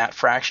that Matt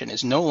Fraction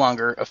is no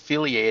longer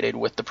affiliated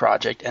with the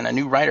project, and a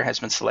new writer has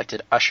been selected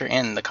to usher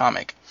in the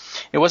comic.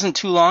 It wasn't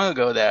too long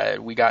ago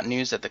that we got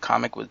news that the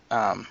comic was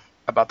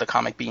about the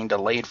comic being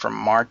delayed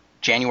from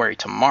January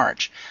to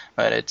March,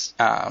 but it's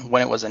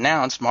when it was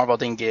announced, Marvel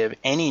didn't give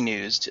any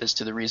news as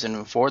to the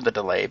reason for the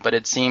delay. But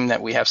it seemed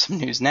that we have some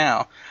news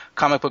now.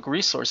 Comic Book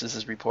Resources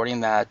is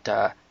reporting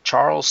that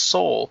Charles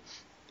Soule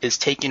is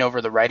taking over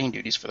the writing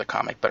duties for the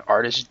comic, but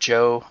artist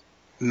Joe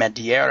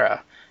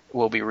Madeira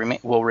will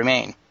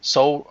remain.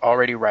 Soule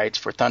already writes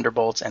for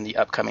Thunderbolts and the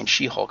upcoming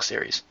She-Hulk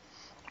series.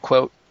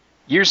 Quote,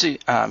 years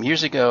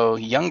ago,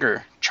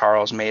 younger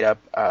Charles made up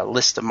a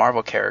list of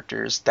Marvel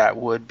characters that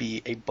would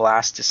be a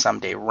blast to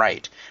someday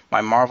write.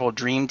 My Marvel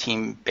Dream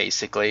Team,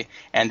 basically,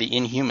 and the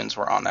Inhumans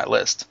were on that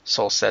list,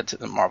 Soule said to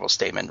the Marvel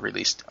statement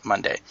released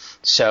Monday.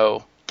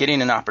 So,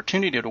 getting an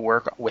opportunity to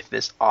work with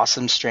this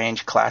awesome,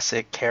 strange,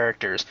 classic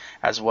characters,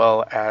 as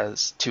well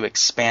as to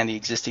expand the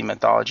existing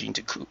mythology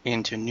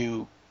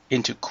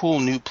into cool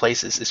new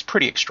places is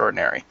pretty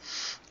extraordinary.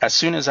 As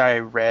soon as I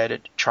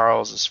read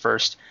Charles's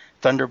first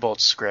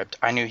Thunderbolts script,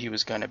 I knew he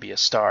was going to be a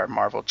star.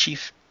 Marvel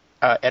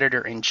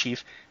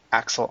Editor-in-Chief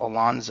Axel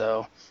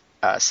Alonso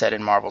said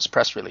in Marvel's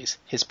press release.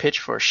 His pitch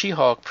for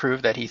She-Hulk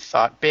proved that he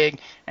thought big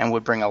and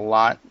would bring a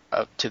lot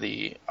to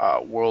the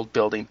world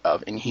building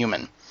of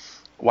Inhuman.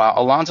 While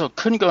Alonso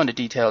couldn't go into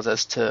details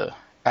as to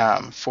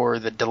for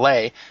the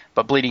delay,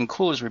 but Bleeding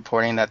Cool is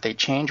reporting that the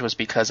change was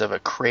because of a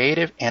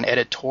creative and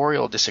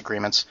editorial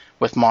disagreements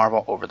with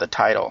Marvel over the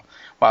title.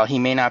 While he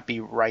may not be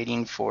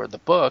writing for the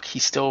book,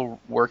 he's still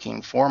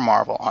working for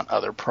Marvel on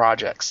other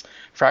projects.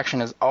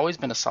 Fraction has always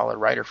been a solid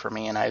writer for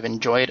me, and I've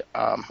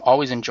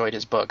always enjoyed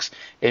his books.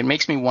 It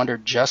makes me wonder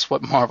just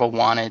what Marvel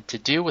wanted to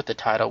do with the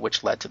title,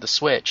 which led to the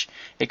switch.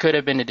 It could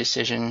have been a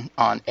decision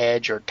on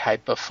edge or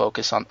type of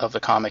focus of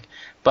the comic,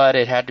 but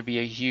it had to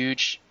be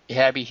huge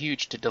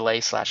to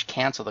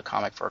delay/cancel the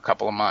comic for a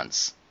couple of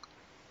months.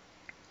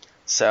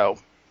 So,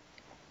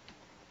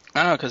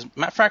 I don't know, because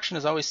Matt Fraction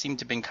has always seemed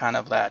to be kind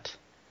of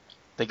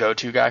the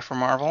go-to guy for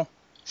Marvel.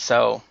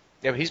 So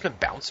yeah, but he's been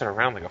bouncing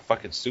around like a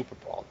fucking Super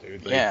Ball,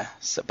 dude. Like, yeah,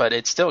 but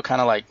it's still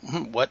kind of like,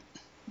 what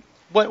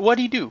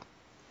do you do?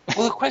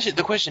 Well,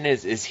 the question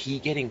is he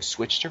getting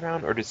switched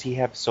around, or does he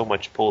have so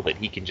much pull that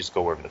he can just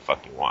go wherever the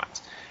fuck he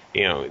wants?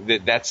 You know,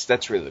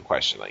 that's really the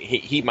question. Like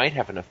he might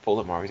have enough pull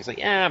at Marvel. He's like,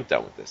 yeah, I'm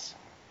done with this.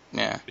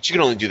 Yeah. But you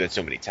can only do that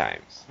so many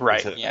times.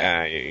 Right. So,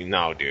 yeah.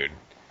 No, dude.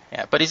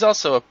 Yeah, but he's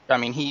also,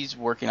 he's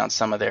working on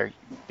some of their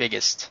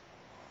biggest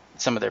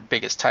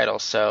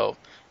titles, so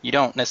you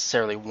don't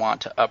necessarily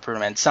want to uproot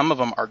him. And some of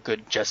them are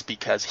good just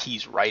because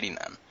he's writing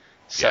them.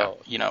 So,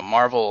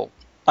 Marvel,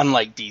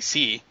 unlike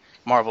DC,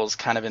 Marvel's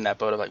kind of in that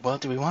boat of like, well,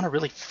 do we want to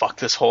really fuck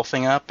this whole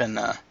thing up? And,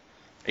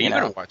 you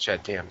better watch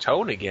that damn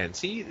tone again.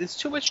 See, there's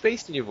too much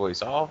bass in your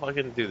voice. I'll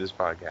fucking do this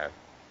podcast.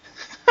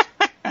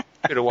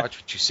 You gotta watch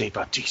what you say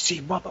about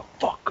DC,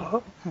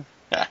 motherfucker.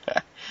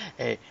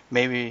 Hey,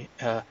 maybe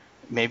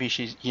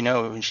she's,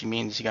 when she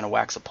means she's gonna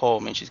wax a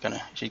pole, she's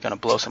gonna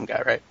blow some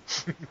guy, right?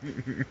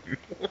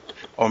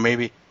 or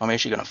maybe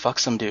she's gonna fuck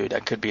some dude.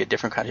 That could be a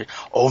different kind of.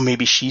 Oh,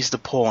 maybe she's the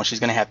pole and she's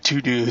gonna have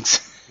two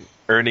dudes.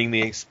 Earning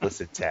the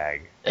explicit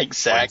tag.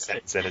 Exactly.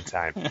 1 sentence at a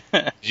time.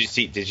 Did you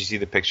see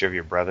the picture of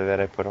your brother that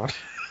I put on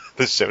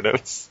the show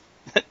notes?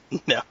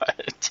 No, I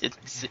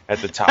didn't see. At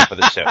the top of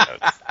the show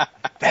notes.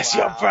 That's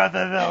your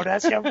brother, though.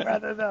 That's your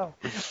brother, though.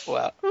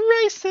 Wow,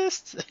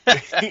 racist.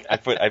 I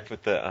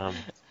put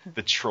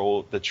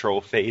the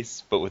troll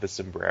face, but with a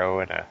sombrero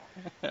and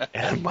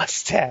a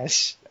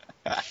mustache.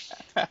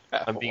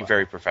 I'm being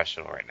very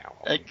professional right now.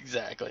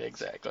 Exactly.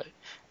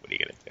 What are you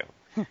gonna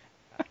do?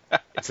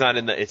 It's not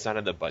in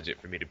the budget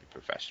for me to be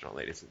professional,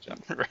 ladies and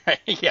gentlemen. Right?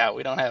 Yeah,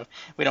 we don't have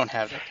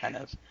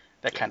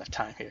that kind of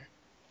time here.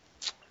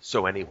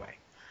 So anyway,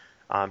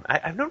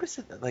 I've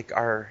noticed that like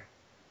our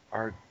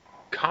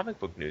comic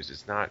book news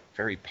is not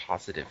very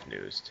positive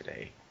news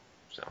today.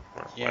 So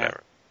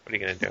whatever. What are you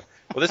gonna do?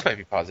 Well, this might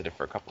be positive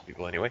for a couple of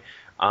people anyway.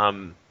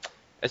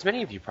 As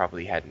many of you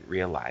probably hadn't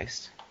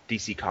realized,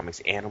 DC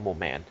Comics' Animal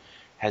Man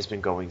has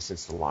been going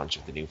since the launch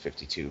of the New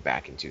 52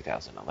 back in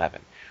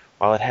 2011.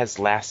 While it has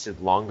lasted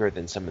longer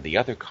than some of the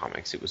other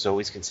comics, it was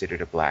always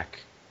considered a black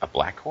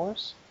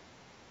horse?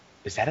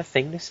 Is that a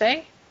thing to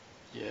say?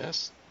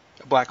 Yes.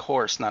 A black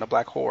horse, not a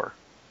black whore.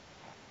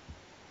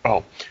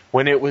 Oh,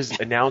 when it was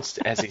announced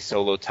as a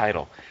solo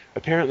title.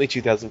 Apparently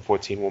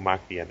 2014 will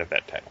mark the end of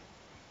that title.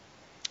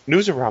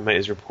 Newsarama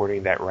is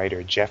reporting that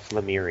writer Jeff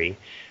Lemire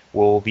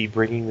will be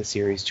bringing the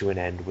series to an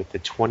end with the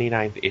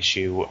 29th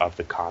issue of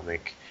the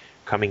comic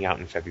coming out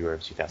in February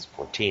of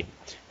 2014.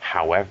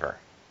 However,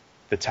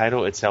 the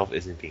title itself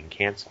isn't being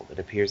canceled. It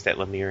appears that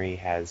Lemire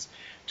has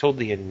told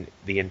the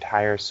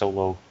entire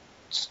solo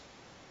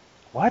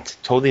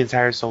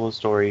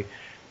story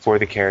for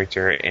the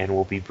character and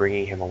will be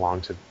bringing him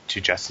along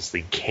to Justice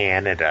League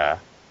Canada.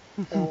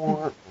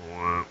 No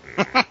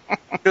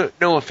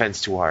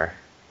offense to our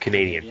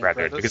Canadian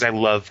brethren, because I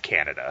love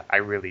Canada. I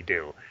really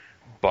do.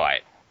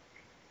 But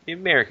in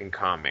American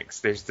comics,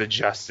 there's the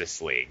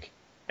Justice League.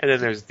 And then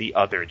there's the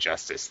other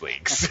Justice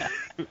Leagues.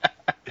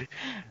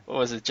 What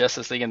was it?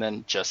 Justice League and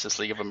then Justice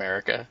League of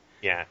America?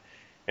 Yeah.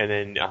 And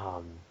then,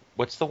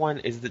 what's the one?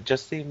 Is it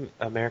just the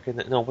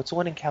American? No, what's the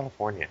one in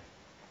California?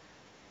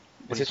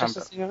 Is it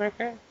Justice League of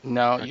America?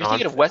 No, you're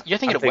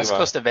thinking of West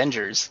Coast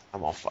Avengers.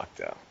 I'm all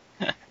fucked up.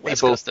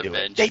 West Coast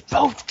Avengers. They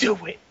both do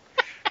it.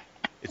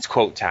 It's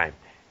quote time.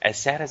 As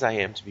sad as I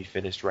am to be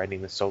finished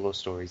writing the solo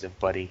stories of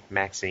Buddy,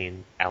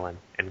 Maxine, Ellen,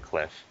 and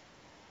Cliff.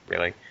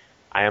 Really?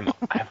 I'm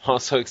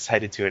also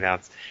excited to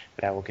announce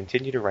that I will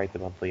continue to write the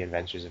monthly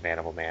adventures of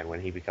Animal Man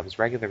when he becomes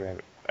regular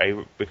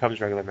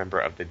member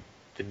of the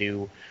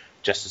new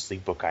Justice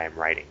League book I am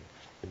writing,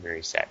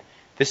 Lemire said.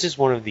 This is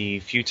one of the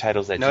few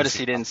titles that Notice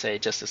he didn't say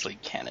Justice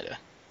League Canada.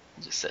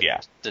 He just said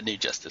the new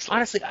Justice League.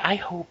 Honestly, I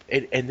hope,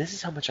 and this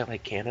is how much I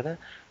like Canada,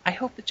 I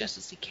hope that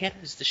Justice League Canada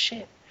is the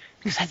shit.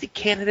 Because I think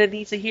Canada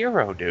needs a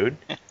hero, dude.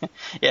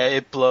 Yeah,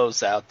 it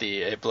blows out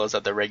the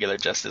regular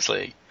Justice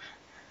League.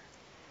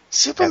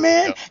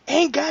 Superman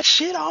ain't got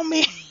shit on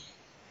me.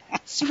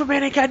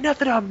 Superman ain't got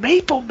nothing on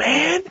Maple,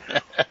 man.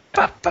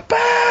 Ba, ba,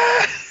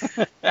 ba.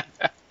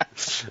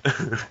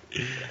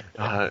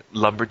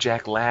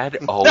 Lumberjack Lad.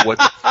 Oh, what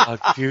the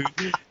fuck, dude?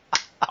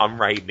 I'm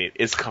writing it.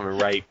 It's coming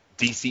right.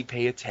 DC,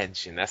 pay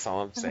attention. That's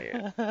all I'm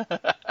saying.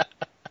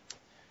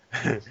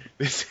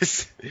 This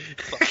is.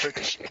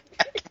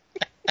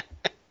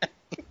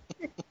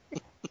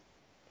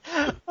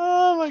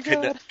 Oh my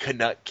god.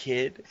 Canuck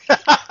Kid.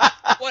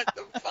 What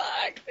the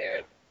fuck,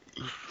 dude?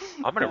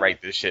 I'm gonna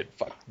write this shit.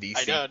 Fuck DC.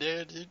 I know,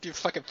 dude. You do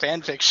fucking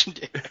fan fiction,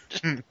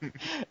 dude.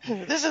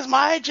 This is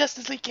my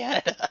Justice League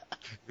Canada.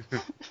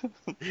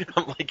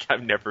 I'm like,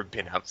 I've never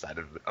been outside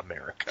of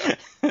America.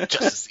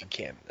 Justice League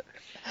Canada.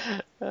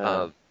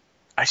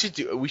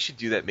 We should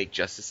do that. Make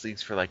Justice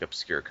Leagues for like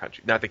obscure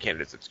countries. Not that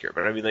Canada's obscure,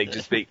 but I mean like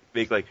just make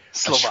like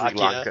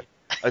Slovakia.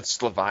 A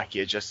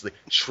Slovakia Justice League,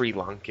 Sri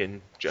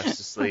Lankan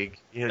Justice League.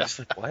 You know, just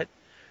like what?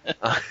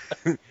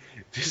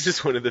 This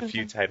is one of the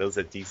few titles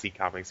that DC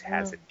Comics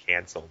hasn't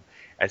canceled,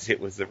 as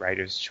it was the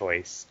writer's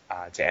choice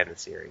to end the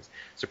series.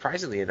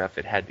 Surprisingly enough,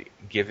 it had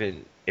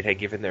given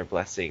their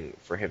blessing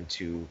for him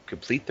to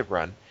complete the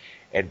run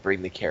and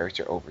bring the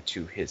character over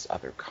to his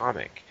other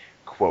comic.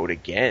 Quote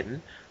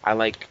again, I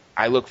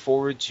look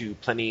forward to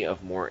plenty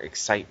of more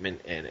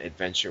excitement and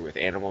adventure with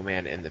Animal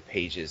Man in the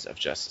pages of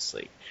Justice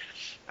League.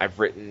 I've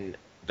written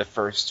the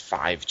first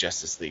 5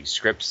 Justice League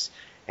scripts,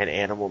 and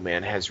Animal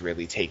Man has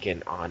really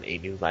taken on a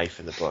new life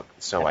in the book,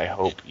 so I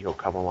hope you'll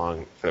come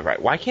along for the ride.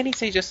 Why can't he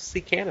say Justice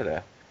League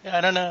Canada? Yeah,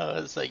 I don't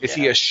know. It's like, Is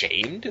he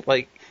ashamed?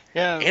 Like,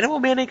 Animal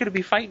Man ain't going to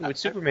be fighting with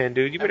Superman,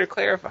 dude. You better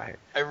clarify.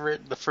 I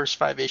read the first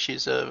 5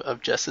 issues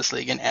of Justice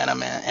League, and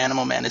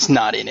Animal Man is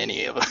not in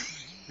any of them.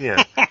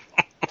 Yeah.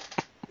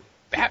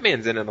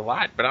 Batman's in it a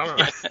lot, but I don't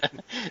know.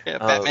 Yeah,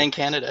 Batman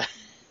Canada.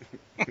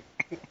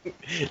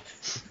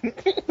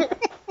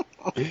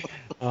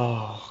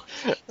 Oh,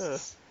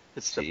 it's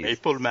the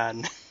Maple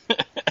Man.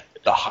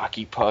 The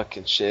hockey puck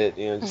and shit.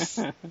 You know, just...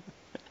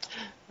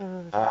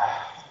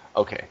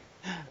 okay.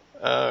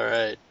 All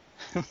right.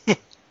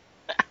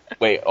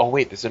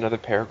 Wait, there's another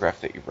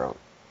paragraph that you wrote.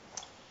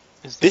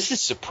 This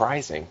is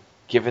surprising,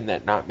 given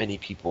that not many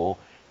people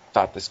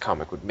thought this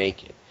comic would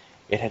make it.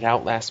 It had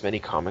outlasted many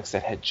comics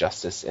that had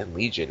Justice and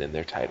Legion in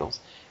their titles.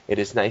 It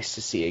is nice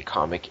to see a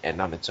comic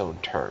end on its own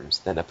terms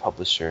than a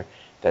publisher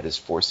that is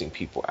forcing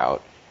people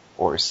out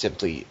or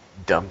simply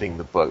dumping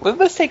the book.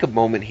 Let's take a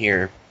moment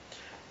here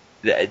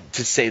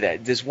to say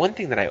that there's one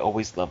thing that I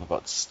always love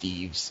about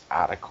Steve's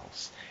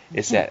articles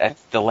is that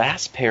the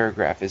last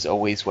paragraph is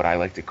always what I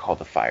like to call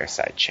the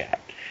fireside chat.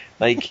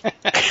 Like,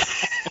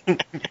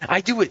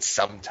 I do it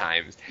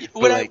sometimes.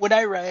 When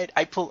I write,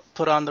 I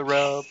put on the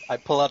robe, I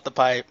pull out the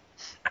pipe.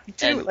 I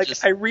do. Like,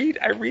 I read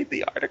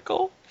the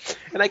article,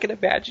 and I can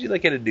imagine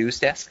like at a news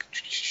desk,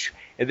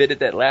 and then at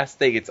that last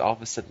thing, it's all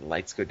of a sudden the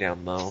lights go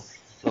down low,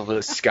 a little bit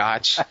of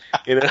scotch,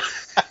 a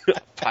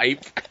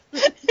pipe.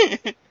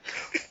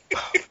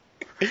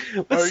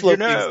 Let's slow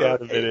things down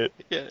a minute.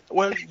 Yeah.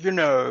 Well,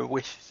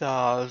 with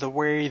the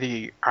way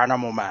the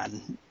Animal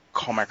Man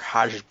comic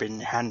has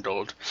been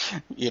handled,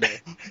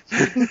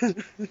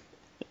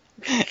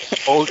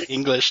 Old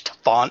English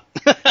font.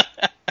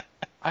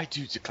 I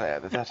do declare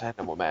that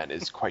Animal Man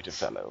is quite a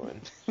fellow,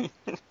 and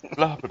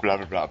blah, blah, blah,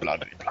 blah, blah, blah,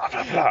 blah,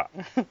 blah, blah.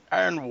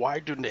 And why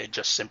do they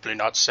just simply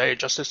not say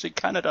Justice League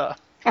Canada?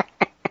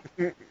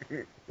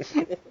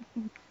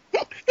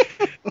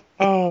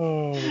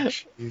 Oh,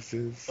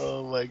 Jesus.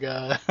 Oh my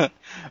god.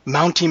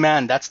 Mountie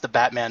Man, that's the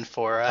Batman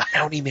for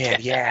Mountie Man,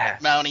 yeah.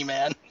 Mountie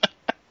Man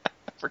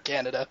for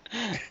Canada.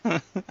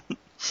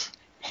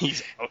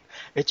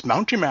 It's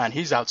Mountie Man,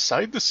 he's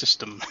outside the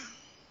system.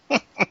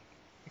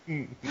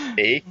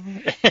 Eh?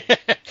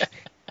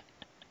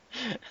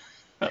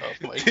 Oh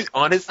my god.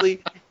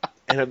 Honestly,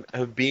 and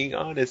I'm being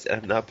honest,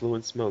 and I'm not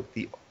blowing smoke.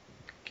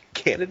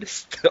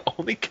 Canada's the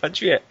only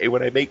country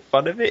when I make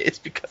fun of it, it's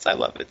because I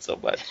love it so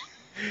much.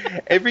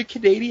 Every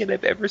Canadian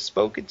I've ever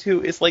spoken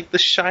to is like the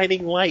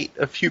shining light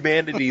of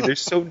humanity. They're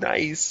so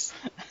nice.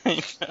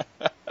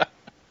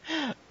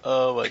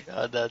 Oh my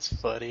god, that's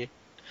funny.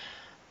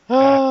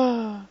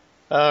 All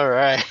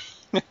right.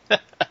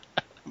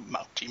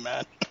 Mountie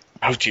Man.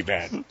 Ouchie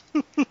man.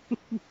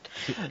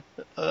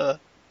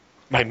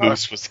 My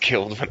moose was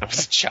killed when I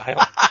was a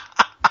child.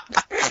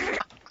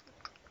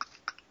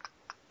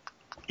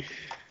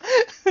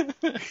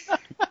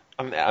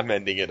 I'm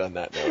ending it on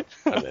that note.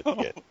 I'm ending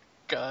it.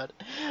 God.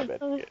 I'm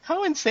ending it.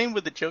 How insane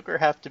would the Joker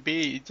have to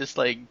be? He just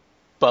like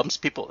bumps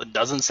people and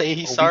doesn't say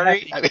he's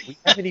sorry.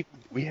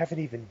 We haven't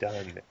even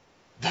done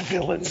the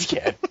villains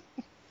yet.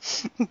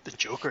 The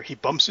Joker, he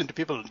bumps into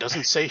people and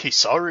doesn't say he's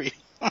sorry.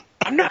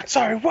 I'm not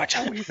sorry. Watch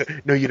out.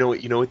 No, you know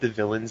what? You know what? The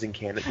villains in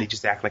Canada, they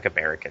just act like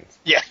Americans.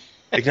 Yeah.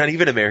 Like not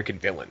even American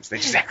villains. They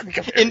just act like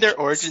Americans. In their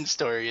origin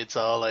story, it's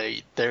all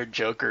like their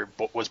Joker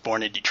was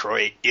born in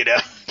Detroit, you know?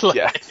 Like,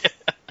 Yeah.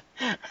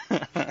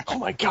 Oh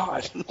my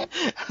god.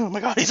 Oh my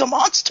god, he's a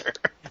monster.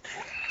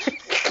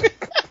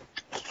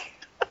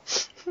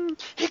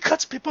 He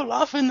cuts people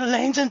off in the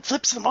lanes and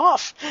flips them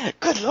off.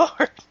 Good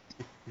lord.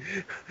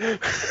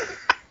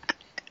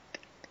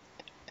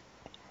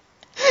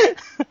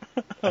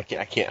 I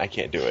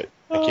can't do it.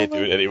 I can't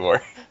do it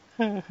anymore.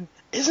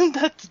 Isn't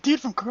that the dude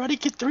from Karate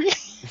Kid 3?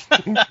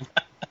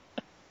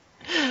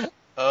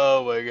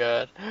 Oh my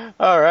god.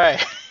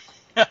 Alright.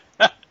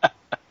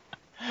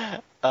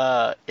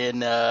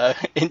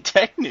 In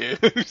tech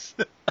news,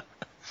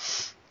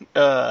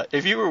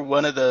 if you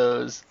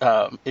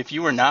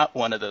were not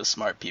one of those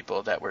smart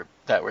people that were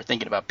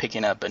thinking about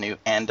picking up a new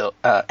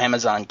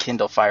Amazon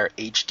Kindle Fire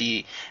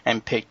HD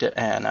and picked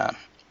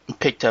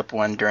up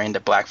one during the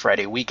Black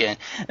Friday weekend,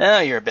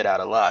 you're a bit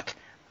out of luck.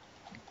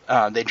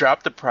 They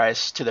dropped the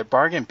price to their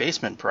bargain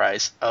basement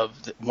price of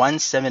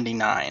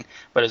 $179,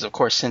 but has of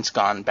course since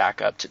gone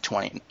back up to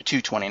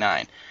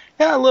 $229.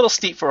 Yeah, a little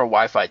steep for a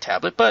Wi-Fi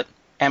tablet, but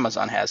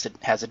Amazon has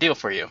a deal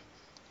for you.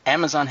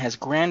 Amazon has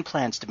grand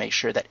plans to make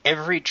sure that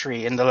every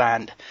tree in the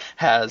land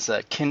has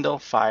a Kindle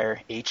Fire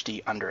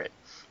HD under it.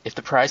 If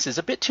the price is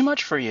a bit too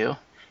much for you,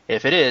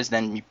 if it is,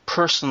 then you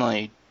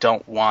personally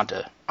don't want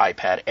an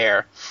iPad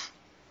Air.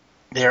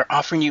 They're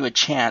offering you a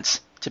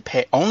chance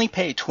to only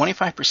pay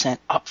 25%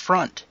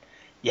 upfront.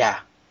 Yeah,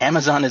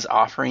 Amazon is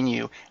offering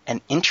you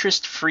an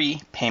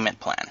interest-free payment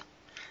plan.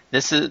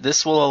 This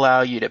will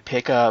allow you to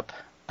pick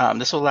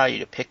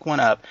one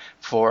up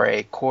for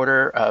a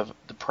quarter of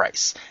the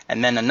price,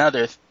 and then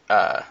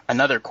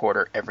another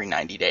quarter every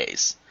 90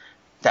 days.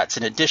 That's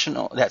 3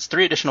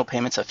 additional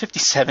payments of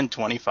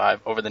 $57.25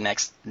 over the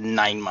next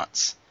 9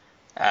 months.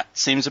 That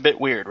seems a bit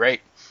weird,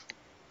 right?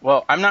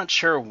 Well, I'm not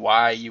sure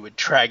why you would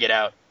drag it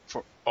out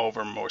for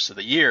over most of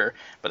the year,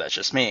 but that's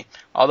just me.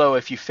 Although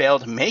if you fail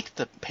to make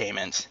the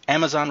payments,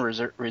 Amazon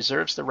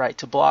reserves the right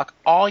to block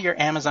all your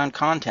Amazon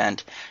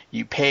content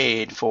you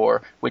paid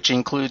for, which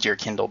includes your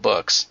Kindle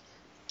books.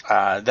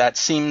 That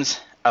seems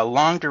a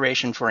long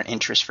duration for an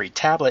interest-free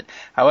tablet.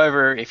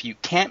 However, if you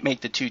can't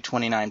make the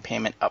 $229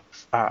 payment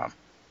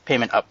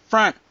up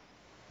front,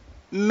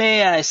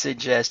 may I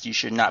suggest you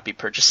should not be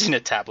purchasing a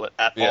tablet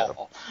at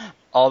all.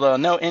 Although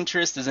no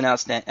interest is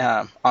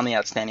on the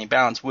outstanding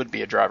balance would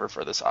be a driver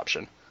for this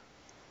option.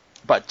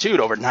 But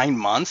dude, over 9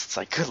 months, it's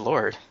like, good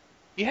lord.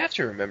 You have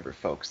to remember,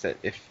 folks, that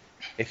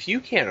if you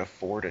can't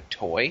afford a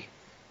toy,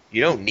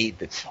 you don't need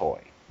the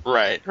toy.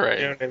 Right. You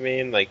know what I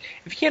mean? Like,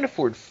 if you can't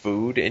afford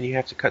food and you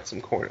have to cut some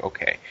corn,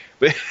 okay.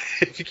 But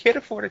if you can't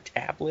afford a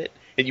tablet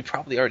and you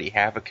probably already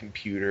have a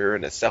computer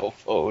and a cell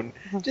phone,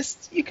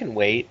 you can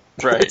wait.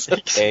 Right. It's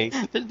okay.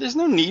 There's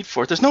no need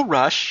for it. There's no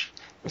rush.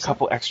 A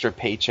couple extra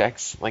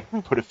paychecks, like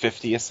put a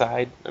 50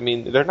 aside. I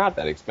mean, they're not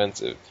that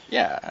expensive.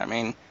 Yeah, I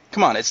mean,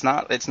 come on. It's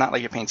not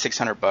like you're paying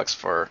 $600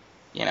 for,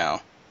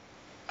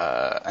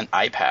 an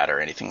iPad or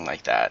anything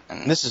like that.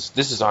 And this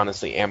is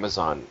honestly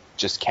Amazon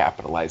just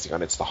capitalizing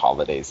on it's the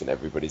holidays and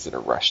everybody's in a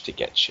rush to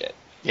get shit.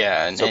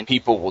 Yeah, and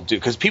people will do,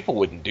 because people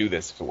wouldn't do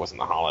this if it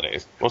wasn't the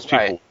holidays. Most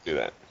people would do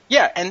that.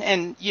 Yeah,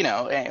 and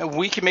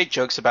we can make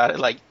jokes about it.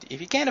 Like, if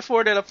you can't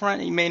afford it up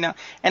front, you may not.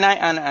 And I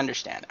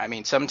understand. I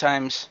mean,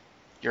 sometimes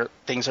your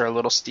things are a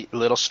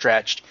little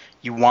stretched.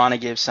 You want to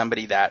give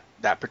somebody that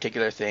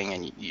particular thing,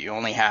 and you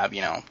only have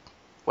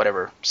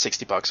whatever,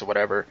 $60 or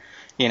whatever.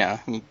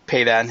 You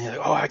pay that, and you're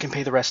like, oh, I can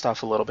pay the rest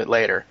off a little bit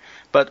later.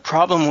 But the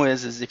problem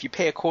is if you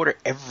pay a quarter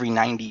every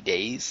 90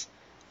 days,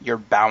 you're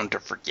bound to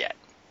forget.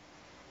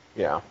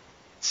 Yeah.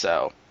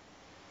 So,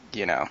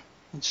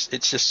 it's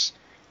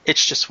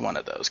just one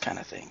of those kind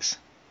of things.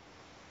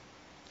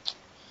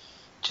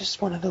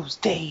 just one of those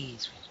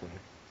days.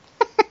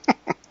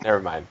 Never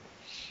mind.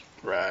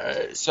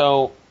 Right.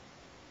 So,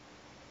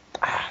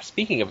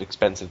 speaking of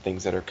expensive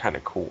things that are kind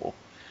of cool,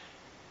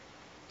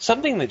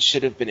 something that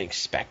should have been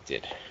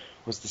expected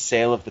was the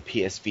sale of the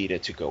PS Vita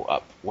to go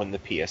up when the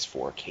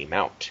PS4 came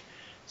out.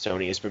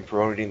 Sony has been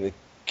promoting the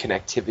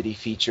connectivity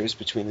features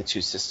between the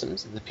two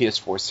systems, and the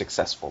PS4's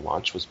successful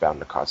launch was bound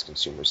to cause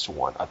consumers to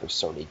want other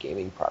Sony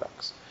gaming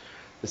products.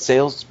 The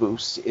sales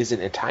boost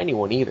isn't a tiny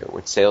one either,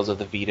 with sales of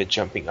the Vita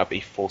jumping up a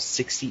full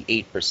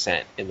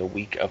 68% in the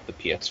week of the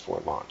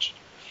PS4 launch.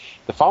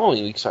 The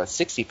following week saw a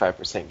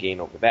 65% gain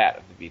over that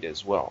of the Vita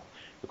as well,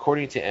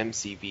 according to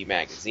MCV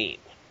magazine.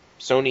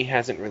 Sony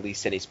hasn't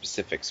released any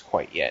specifics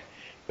quite yet,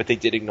 but they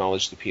did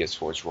acknowledge the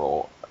PS4's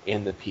role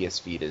in the PS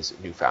Vita's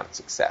newfound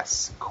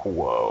success.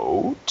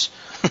 Quote,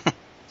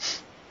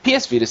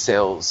 PS Vita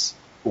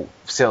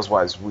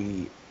sales-wise,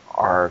 we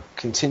are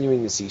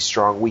continuing to see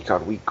strong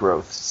week-on-week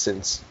growth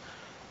since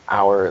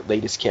our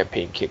latest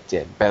campaign kicked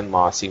in, Ben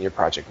Law, Senior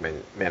Project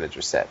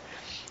Manager, said.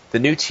 The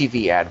new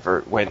TV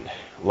advert went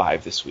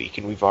live this week,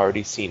 and we've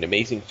already seen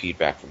amazing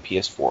feedback from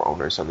PS4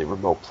 owners on the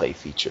remote play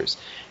features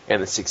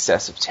and the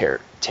success of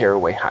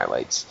tearaway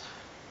highlights.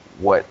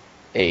 What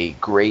a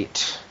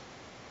great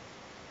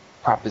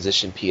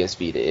proposition PS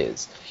Vita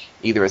is,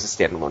 either as a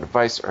standalone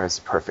device or as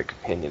a perfect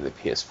companion to the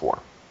PS4.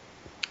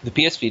 The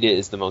PS Vita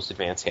is the most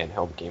advanced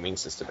handheld gaming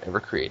system ever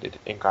created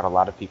and got a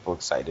lot of people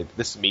excited.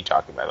 This is me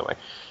talking, by the way.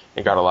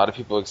 And got a lot of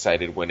people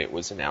excited when it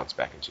was announced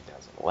back in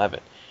 2011.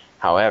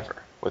 However,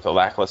 with a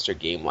lackluster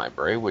game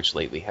library, which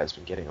lately has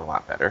been getting a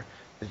lot better,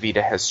 the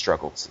Vita has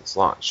struggled since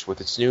launch. With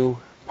its new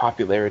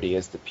popularity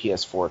as the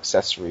PS4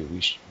 accessory,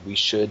 we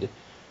should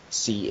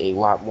see a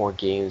lot more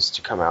games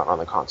to come out on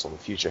the console in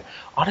the future.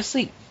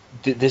 Honestly,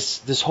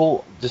 this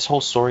whole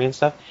story and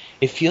stuff,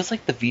 it feels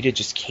like the Vita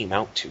just came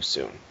out too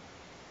soon.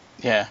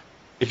 Yeah.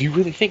 If you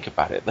really think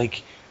about it,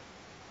 like,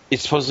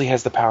 it supposedly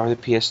has the power of the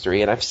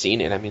PS3, and I've seen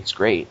it. I mean, it's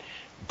great,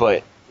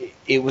 but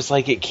it was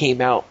like it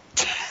came out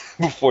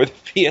before the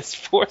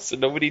PS4, so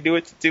nobody knew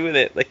what to do with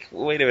it. Like,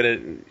 wait a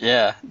minute.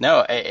 Yeah.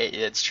 No,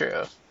 it's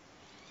true.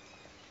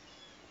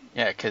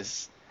 Yeah,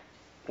 because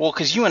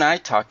you and I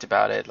talked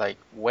about it, like,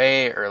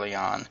 way early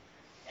on,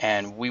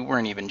 and we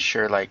weren't even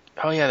sure, like,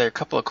 oh, yeah, there are a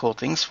couple of cool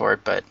things for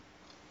it, but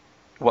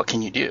what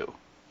can you do?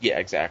 Yeah,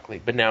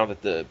 exactly. But now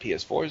that the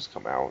PS4 has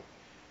come out,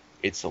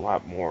 it's a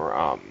lot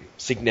more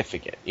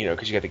significant,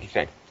 because you got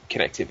the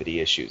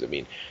connectivity issues. I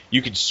mean,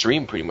 you could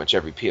stream pretty much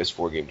every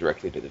PS4 game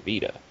directly to the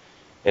Vita.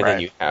 And Right.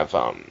 then you have,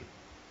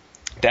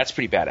 that's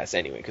pretty badass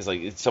anyway, because,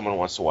 like, if someone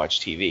wants to watch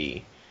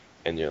TV,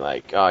 and you're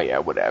like, oh, yeah,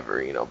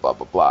 whatever, blah,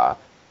 blah, blah.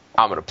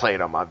 I'm going to play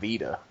it on my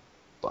Vita,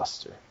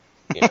 Buster.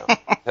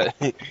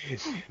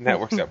 That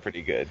works out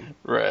pretty good.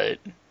 Right.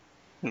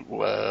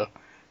 Well,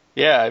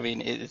 yeah, I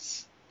mean,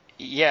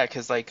 yeah,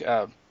 because, like,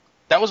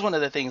 that was one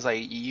of the things,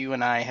 like, you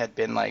and I had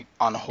been, like,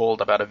 on hold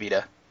about a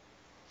Vita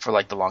for,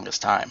 like, the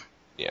longest time.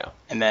 Yeah.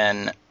 And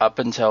then up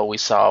until we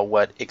saw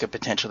what it could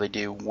potentially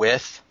do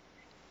with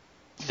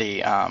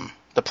the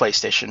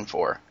PlayStation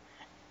 4.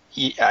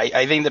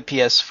 I think the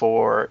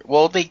PS4,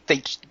 well,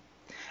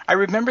 I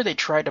remember they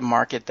tried to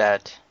market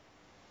that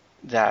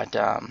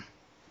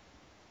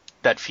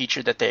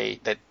feature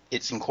that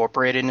it's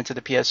incorporated into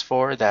the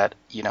PS4, that,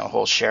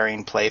 whole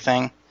sharing play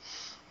thing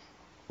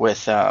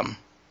with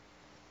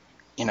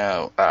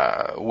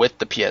with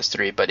the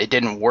PS3, but it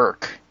didn't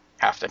work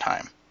half the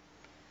time.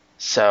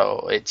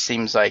 So it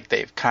seems like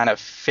they've kind of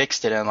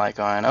fixed it and, like,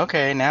 going,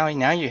 okay, now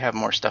you have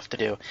more stuff to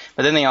do.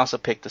 But then they also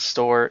picked the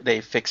store.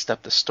 They fixed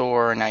up the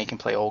store, and now you can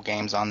play old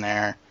games on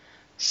there.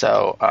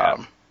 So,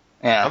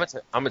 yeah. I'm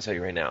gonna tell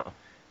you right now,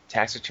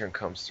 tax return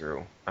comes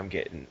through. I'm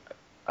getting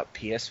a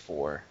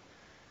PS4.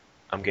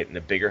 I'm getting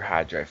a bigger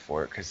hard drive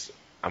for it because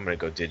I'm gonna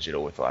go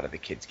digital with a lot of the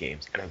kids'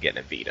 games, and I'm getting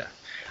a Vita.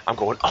 I'm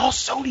going all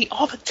Sony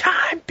all the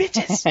time,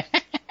 bitches.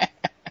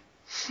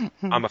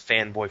 I'm a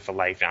fanboy for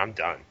life, and I'm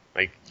done.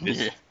 Like,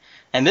 this. Yeah.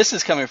 And this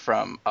is coming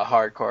from a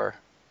hardcore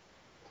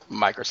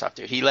Microsoft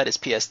dude. He let his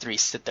PS3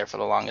 sit there for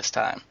the longest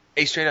time.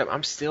 Hey, straight up,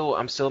 I'm still a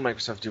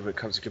Microsoft dude when it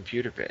comes to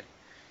computer bit.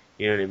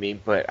 You know what I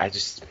mean? But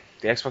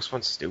the Xbox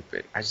One's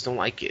stupid. I just don't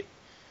like it.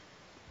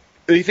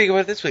 When you think about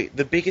it this way,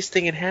 the biggest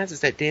thing it has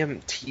is that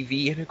damn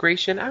TV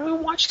integration. I don't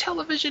even watch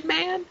television,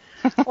 man.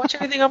 I watch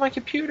everything on my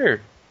computer.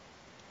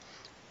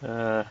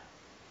 And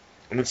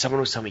then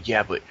someone was telling me,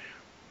 yeah, but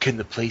can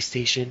the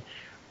PlayStation...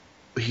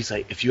 He's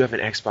like, if you have an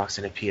Xbox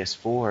and a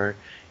PS4,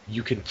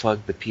 you can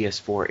plug the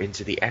PS4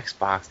 into the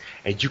Xbox,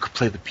 and you can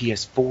play the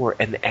PS4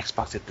 and the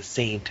Xbox at the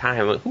same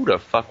time. Like, who the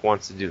fuck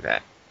wants to do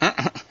that?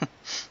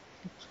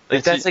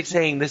 Like, that's like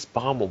saying this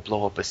bomb will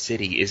blow up a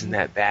city. Isn't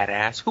that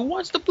badass? Who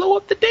wants to blow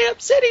up the damn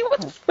city? What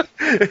the fuck?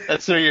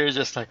 That's where you're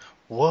just like,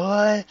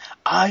 what?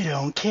 I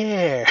don't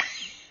care.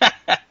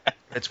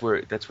 That's where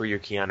your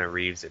Keanu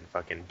Reeves and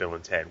fucking Bill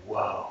and Ted.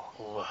 Whoa.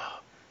 Whoa.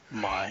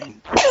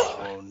 Mind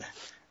blown.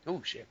 Oh,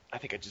 shit. I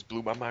think I just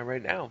blew my mind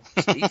right now.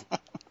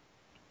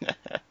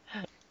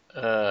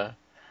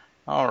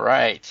 All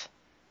right.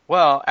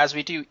 Well, as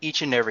we do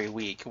each and every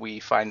week, we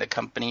find the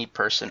company,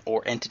 person,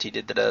 or entity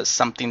that does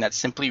something that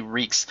simply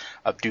reeks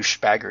of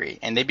douchebaggery,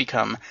 and they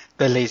become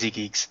the Lazy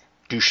Geeks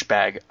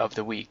Douchebag of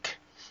the Week.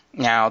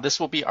 Now, this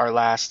will be our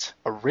last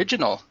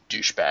original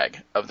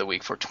douchebag of the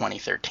week for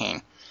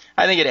 2013.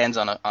 I think it ends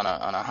on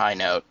a high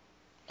note,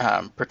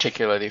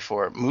 particularly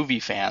for movie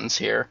fans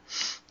here.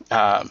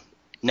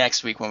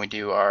 Next week, when we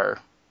do our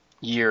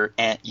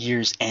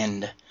year's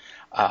end,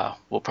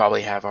 we'll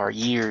probably have our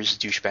year's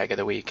douchebag of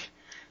the week.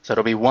 So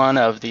it'll be one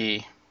of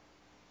the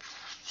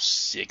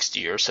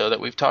 60 or so that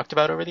we've talked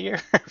about over the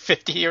year,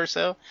 50 or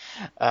so.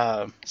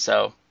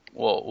 So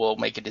we'll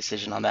make a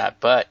decision on that.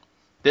 But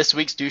this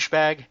week's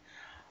douchebag,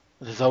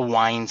 the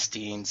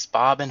Weinsteins,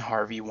 Bob and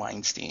Harvey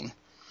Weinstein.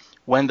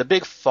 When the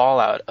big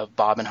fallout of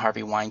Bob and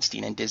Harvey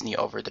Weinstein and Disney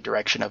over the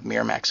direction of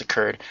Miramax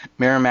occurred,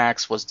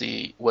 Miramax was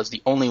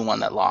the only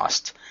one that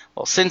lost.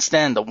 Well, since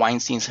then, the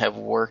Weinsteins have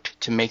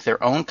worked to make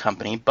their own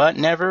company, but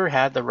never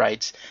had the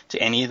rights to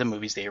any of the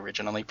movies they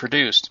originally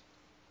produced.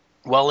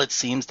 Well, it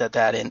seems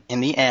that in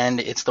the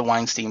end, it's the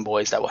Weinstein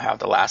boys that will have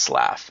the last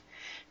laugh.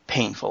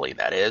 Painfully,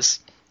 that is.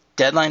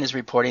 Deadline is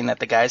reporting that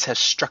the guys have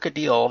struck a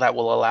deal that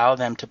will allow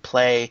them to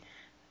play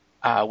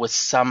with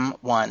some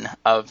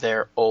of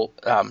their old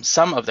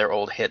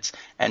hits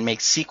and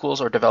make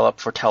sequels or develop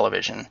for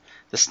television.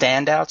 The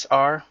standouts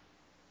are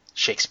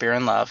Shakespeare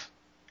in Love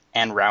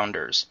and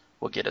Rounders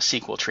will get a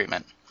sequel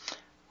treatment.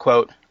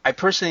 Quote, I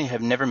personally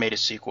have never made a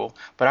sequel,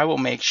 but I will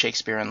make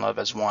Shakespeare in Love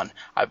as one.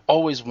 I've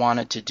always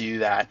wanted to do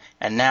that,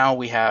 and now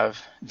we have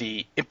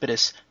the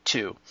impetus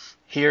to.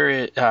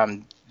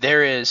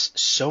 There is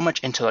so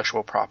much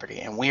intellectual property,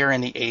 and we are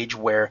in the age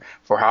where,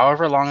 for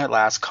however long it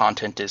lasts,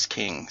 content is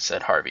king,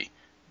 said Harvey.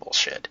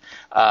 Bullshit.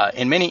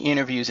 In many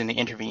interviews in the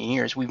intervening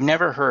years, we've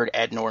never heard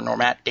Ed nor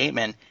Matt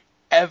Damon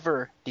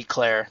ever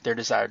declare their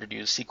desire to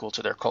do a sequel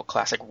to their cult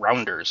classic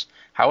Rounders.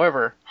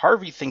 However,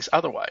 Harvey thinks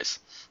otherwise.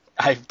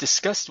 I've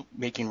discussed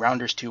making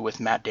Rounders 2 with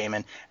Matt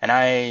Damon, and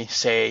I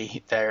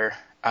say they're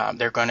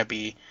going to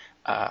be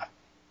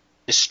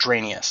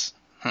extraneous.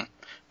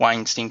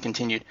 Weinstein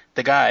continued,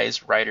 the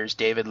guys, writers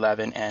David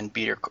Levin and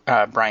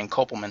Brian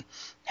Kopelman,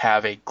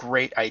 have a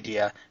great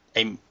idea,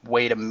 a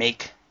way to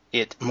make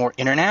it more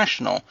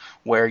international,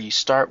 where you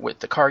start with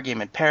the card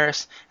game in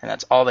Paris, and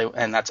that's all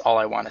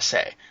I want to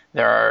say.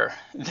 There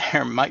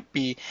might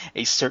be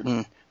a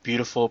certain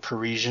beautiful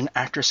Parisian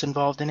actress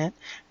involved in it,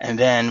 and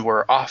then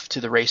we're off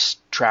to the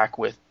racetrack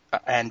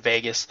and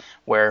Vegas,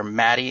 where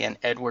Maddie and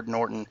Edward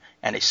Norton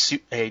and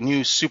a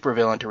new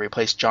supervillain to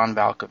replace John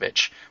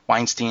Malkovich.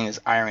 Weinstein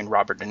is hiring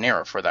Robert De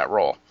Niro for that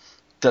role.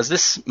 Does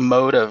this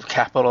mode of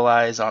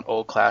capitalize on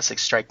old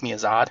classics strike me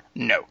as odd?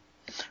 No.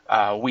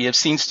 We have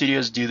seen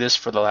studios do this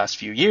for the last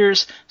few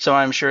years, so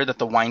I'm sure that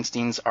the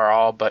Weinsteins are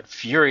all but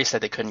furious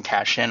that they couldn't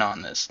cash in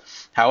on this.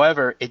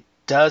 However, it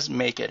doesn't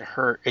make it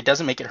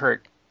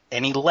hurt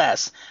any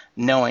less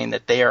knowing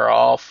that they are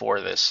all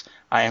for this.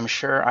 I am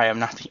sure I am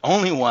not the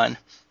only one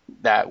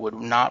that would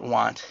not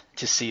want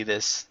to see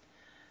this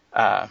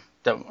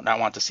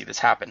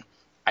happen.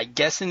 I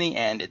guess in the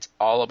end, it's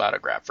all about a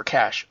grab for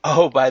cash.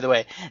 Oh, by the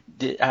way,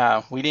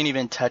 we didn't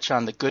even touch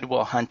on the Good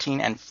Will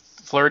Hunting and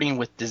Flirting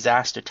with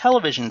Disaster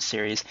television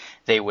series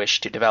they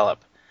wish to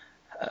develop.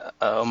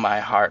 Oh, my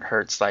heart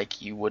hurts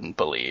like you wouldn't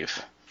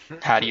believe.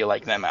 How do you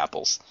like them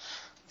apples?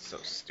 So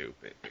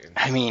stupid, dude.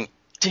 I mean,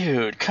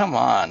 dude, come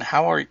on.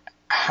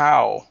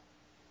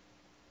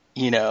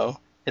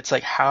 It's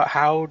like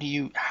how do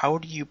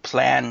you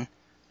plan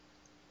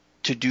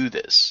to do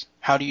this?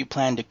 How do you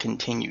plan to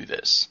continue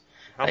this?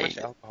 How much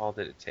alcohol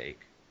did it take?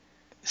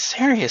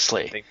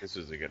 Seriously. I think this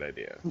was a good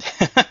idea.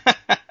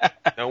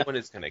 No one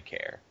is going to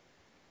care.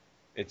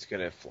 It's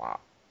going to flop.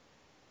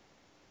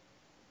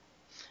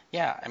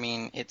 Yeah, I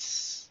mean,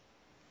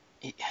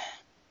 I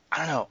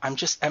don't know.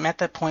 I'm at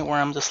that point where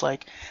I'm just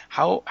like,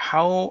 how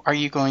are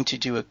you going to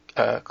do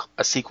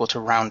a sequel to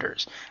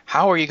Rounders?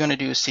 How are you going to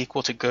do a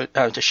sequel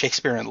to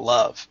Shakespeare in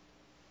Love?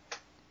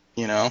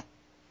 You know?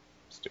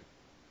 Stupid.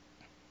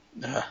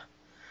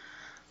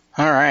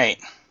 All right.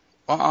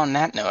 Well, on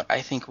that note, I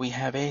think we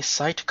have a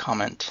site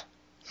comment.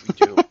 We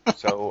do.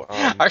 So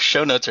our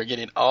show notes are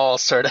getting all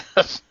sort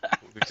of.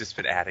 We've just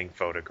been adding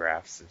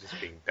photographs and just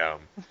being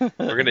dumb.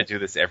 We're gonna do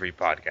this every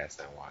podcast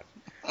I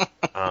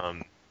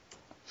watch.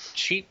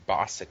 Cheap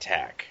Boss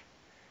Attack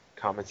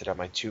commented on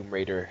my Tomb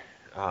Raider,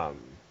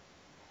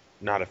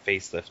 not a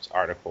facelift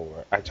article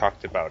where I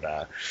talked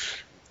about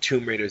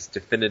Tomb Raider's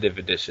definitive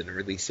edition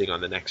releasing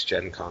on the next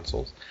gen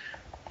consoles.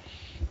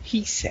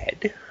 He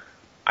said,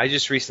 I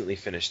just recently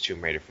finished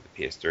Tomb Raider for the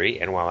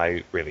PS3, and while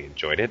I really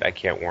enjoyed it, I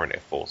can't warrant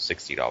a full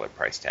 $60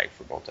 price tag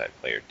for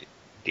multiplayer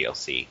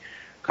DLC,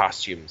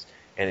 costumes,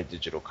 and a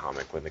digital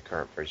comic when the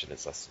current version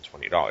is less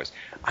than $20.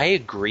 I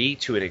agree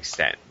to an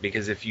extent,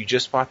 because if you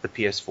just bought the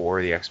PS4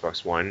 or the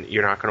Xbox One,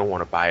 you're not going to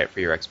want to buy it for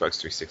your Xbox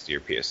 360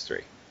 or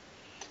PS3.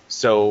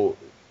 So,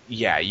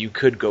 yeah, you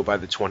could go buy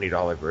the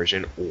 $20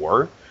 version,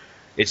 or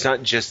it's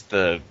not just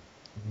the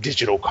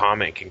digital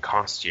comic and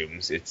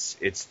costumes, it's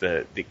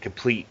the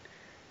complete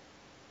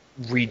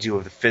redo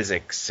of the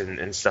physics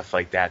and stuff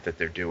like that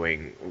they're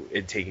doing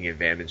and taking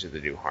advantage of the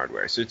new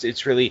hardware. So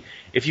it's really,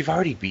 if you've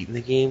already beaten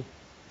the game,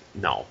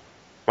 no.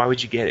 Why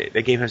would you get it?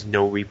 That game has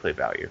no replay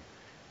value.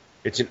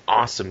 It's an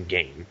awesome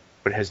game,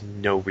 but it has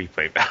no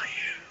replay value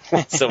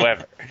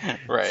whatsoever.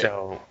 Right.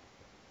 So,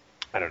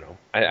 I don't know.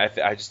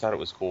 I just thought it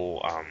was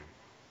cool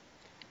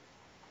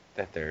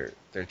that they're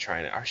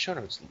trying to. Our show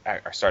notes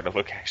are starting to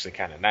look actually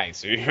kind of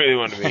nice. We really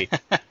want to be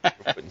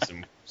we're putting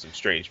some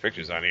strange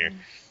pictures on here.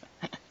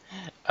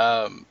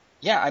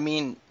 Yeah, I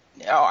mean,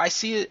 I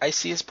see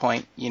his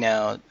point,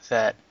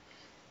 that,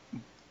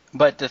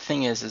 but the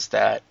thing is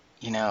that,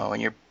 when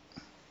you're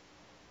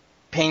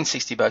paying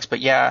 $60, but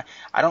yeah,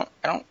 I don't,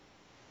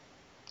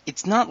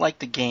 it's not like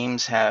the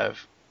games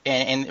have,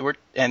 and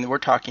we're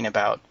talking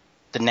about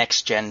the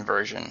next gen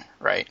version,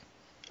 right,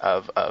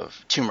 of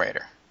Tomb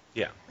Raider.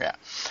 Yeah. Yeah.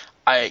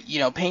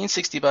 Paying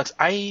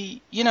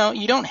 $60,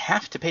 you don't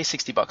have to pay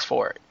 $60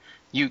 for it.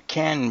 You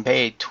can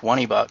pay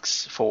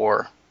 $20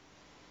 for,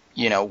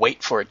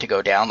 wait for it to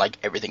go down like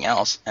everything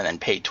else, and then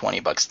pay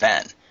 $20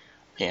 then,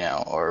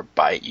 or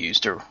buy it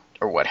used or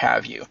what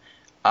have you.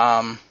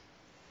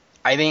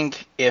 I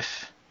think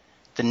if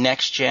the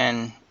next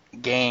gen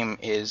game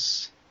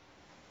is,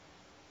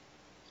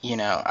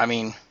 I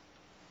mean,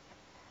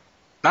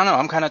 I don't know,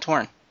 I'm kind of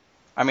torn.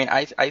 I mean,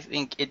 I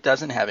think it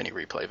doesn't have any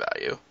replay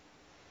value,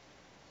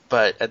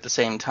 but at the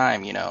same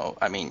time,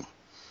 I mean,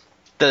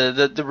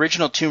 the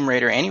original Tomb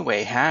Raider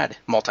anyway had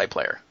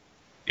multiplayer.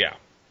 Yeah.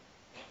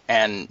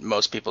 And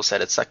most people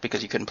said it sucked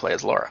because you couldn't play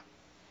as Laura.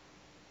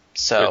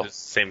 So it's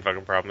the same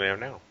fucking problem they have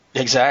now.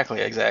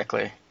 Exactly. I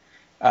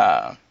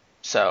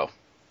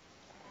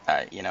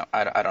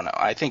don't know.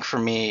 I think for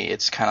me,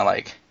 it's kind of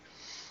like,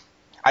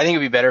 I think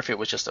it'd be better if it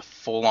was just a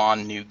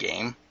full-on new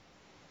game.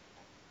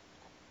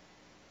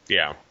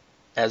 Yeah.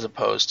 As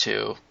opposed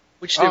to,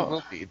 which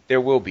will be.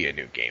 There will be a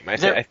new game. I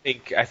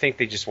think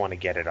they just want to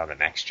get it on the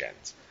next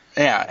gens.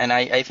 Yeah, and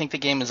I think the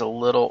game is a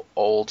little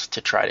old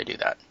to try to do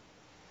that.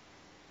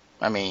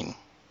 I mean,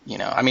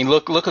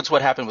 look at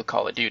what happened with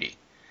Call of Duty,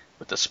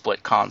 with the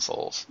split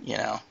consoles.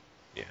 Yeah.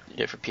 You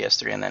did for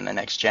PS3 and then the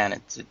next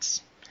gen.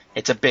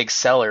 It's a big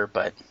seller,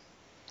 but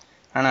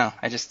I don't know.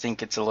 I just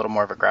think it's a little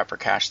more of a grab for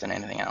cash than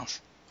anything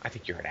else. I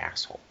think you're an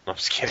asshole. No, I'm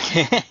just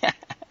kidding.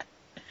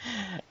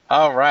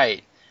 All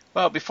right.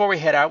 Well, before we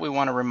head out, we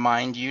want to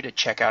remind you to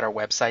check out our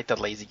website,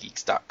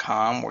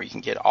 thelazygeeks.com, where you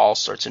can get all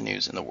sorts of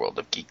news in the world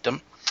of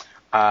geekdom.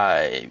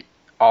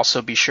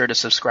 Also, be sure to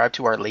subscribe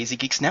to our Lazy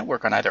Geeks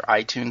Network on either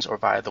iTunes or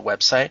via the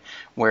website,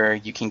 where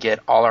you can get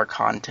all our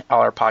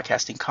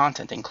podcasting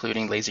content,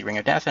 including Lazy Ring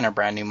of Death and our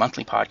brand new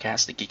monthly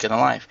podcast, The Geek of the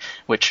Life,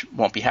 which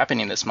won't be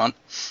happening this month,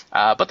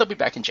 but they'll be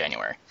back in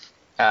January.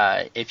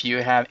 If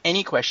you have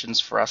any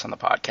questions for us on the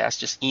podcast,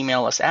 just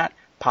email us at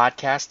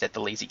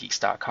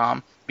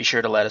podcast@thelazygeeks.com. Be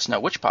sure to let us know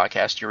which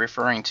podcast you're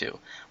referring to.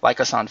 Like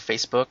us on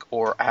Facebook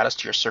or add us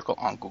to your circle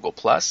on Google+.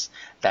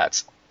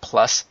 That's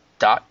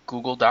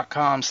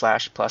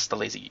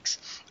plus.google.com/+thelazygeeks.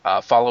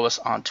 Follow us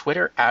on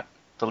Twitter at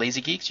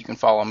 @thelazygeeks. You can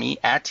follow me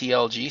at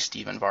TLG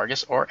Stephen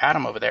Vargas or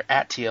Adam over there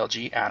at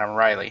TLG Adam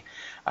Riley.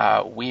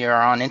 We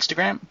are on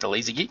Instagram, The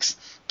Lazy Geeks.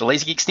 The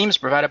Lazy Geeks theme is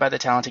provided by the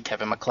talented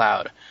Kevin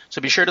McLeod.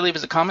 So be sure to leave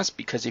us a comment,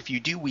 because if you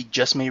do, we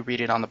just may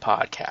read it on the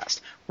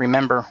podcast.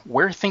 Remember,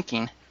 we're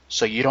thinking,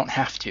 so you don't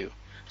have to.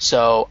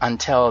 So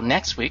until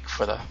next week,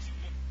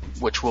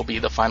 which will be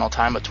the final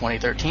time of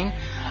 2013,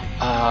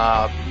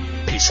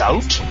 peace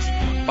out.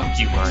 Fuck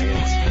you,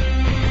 Mayans.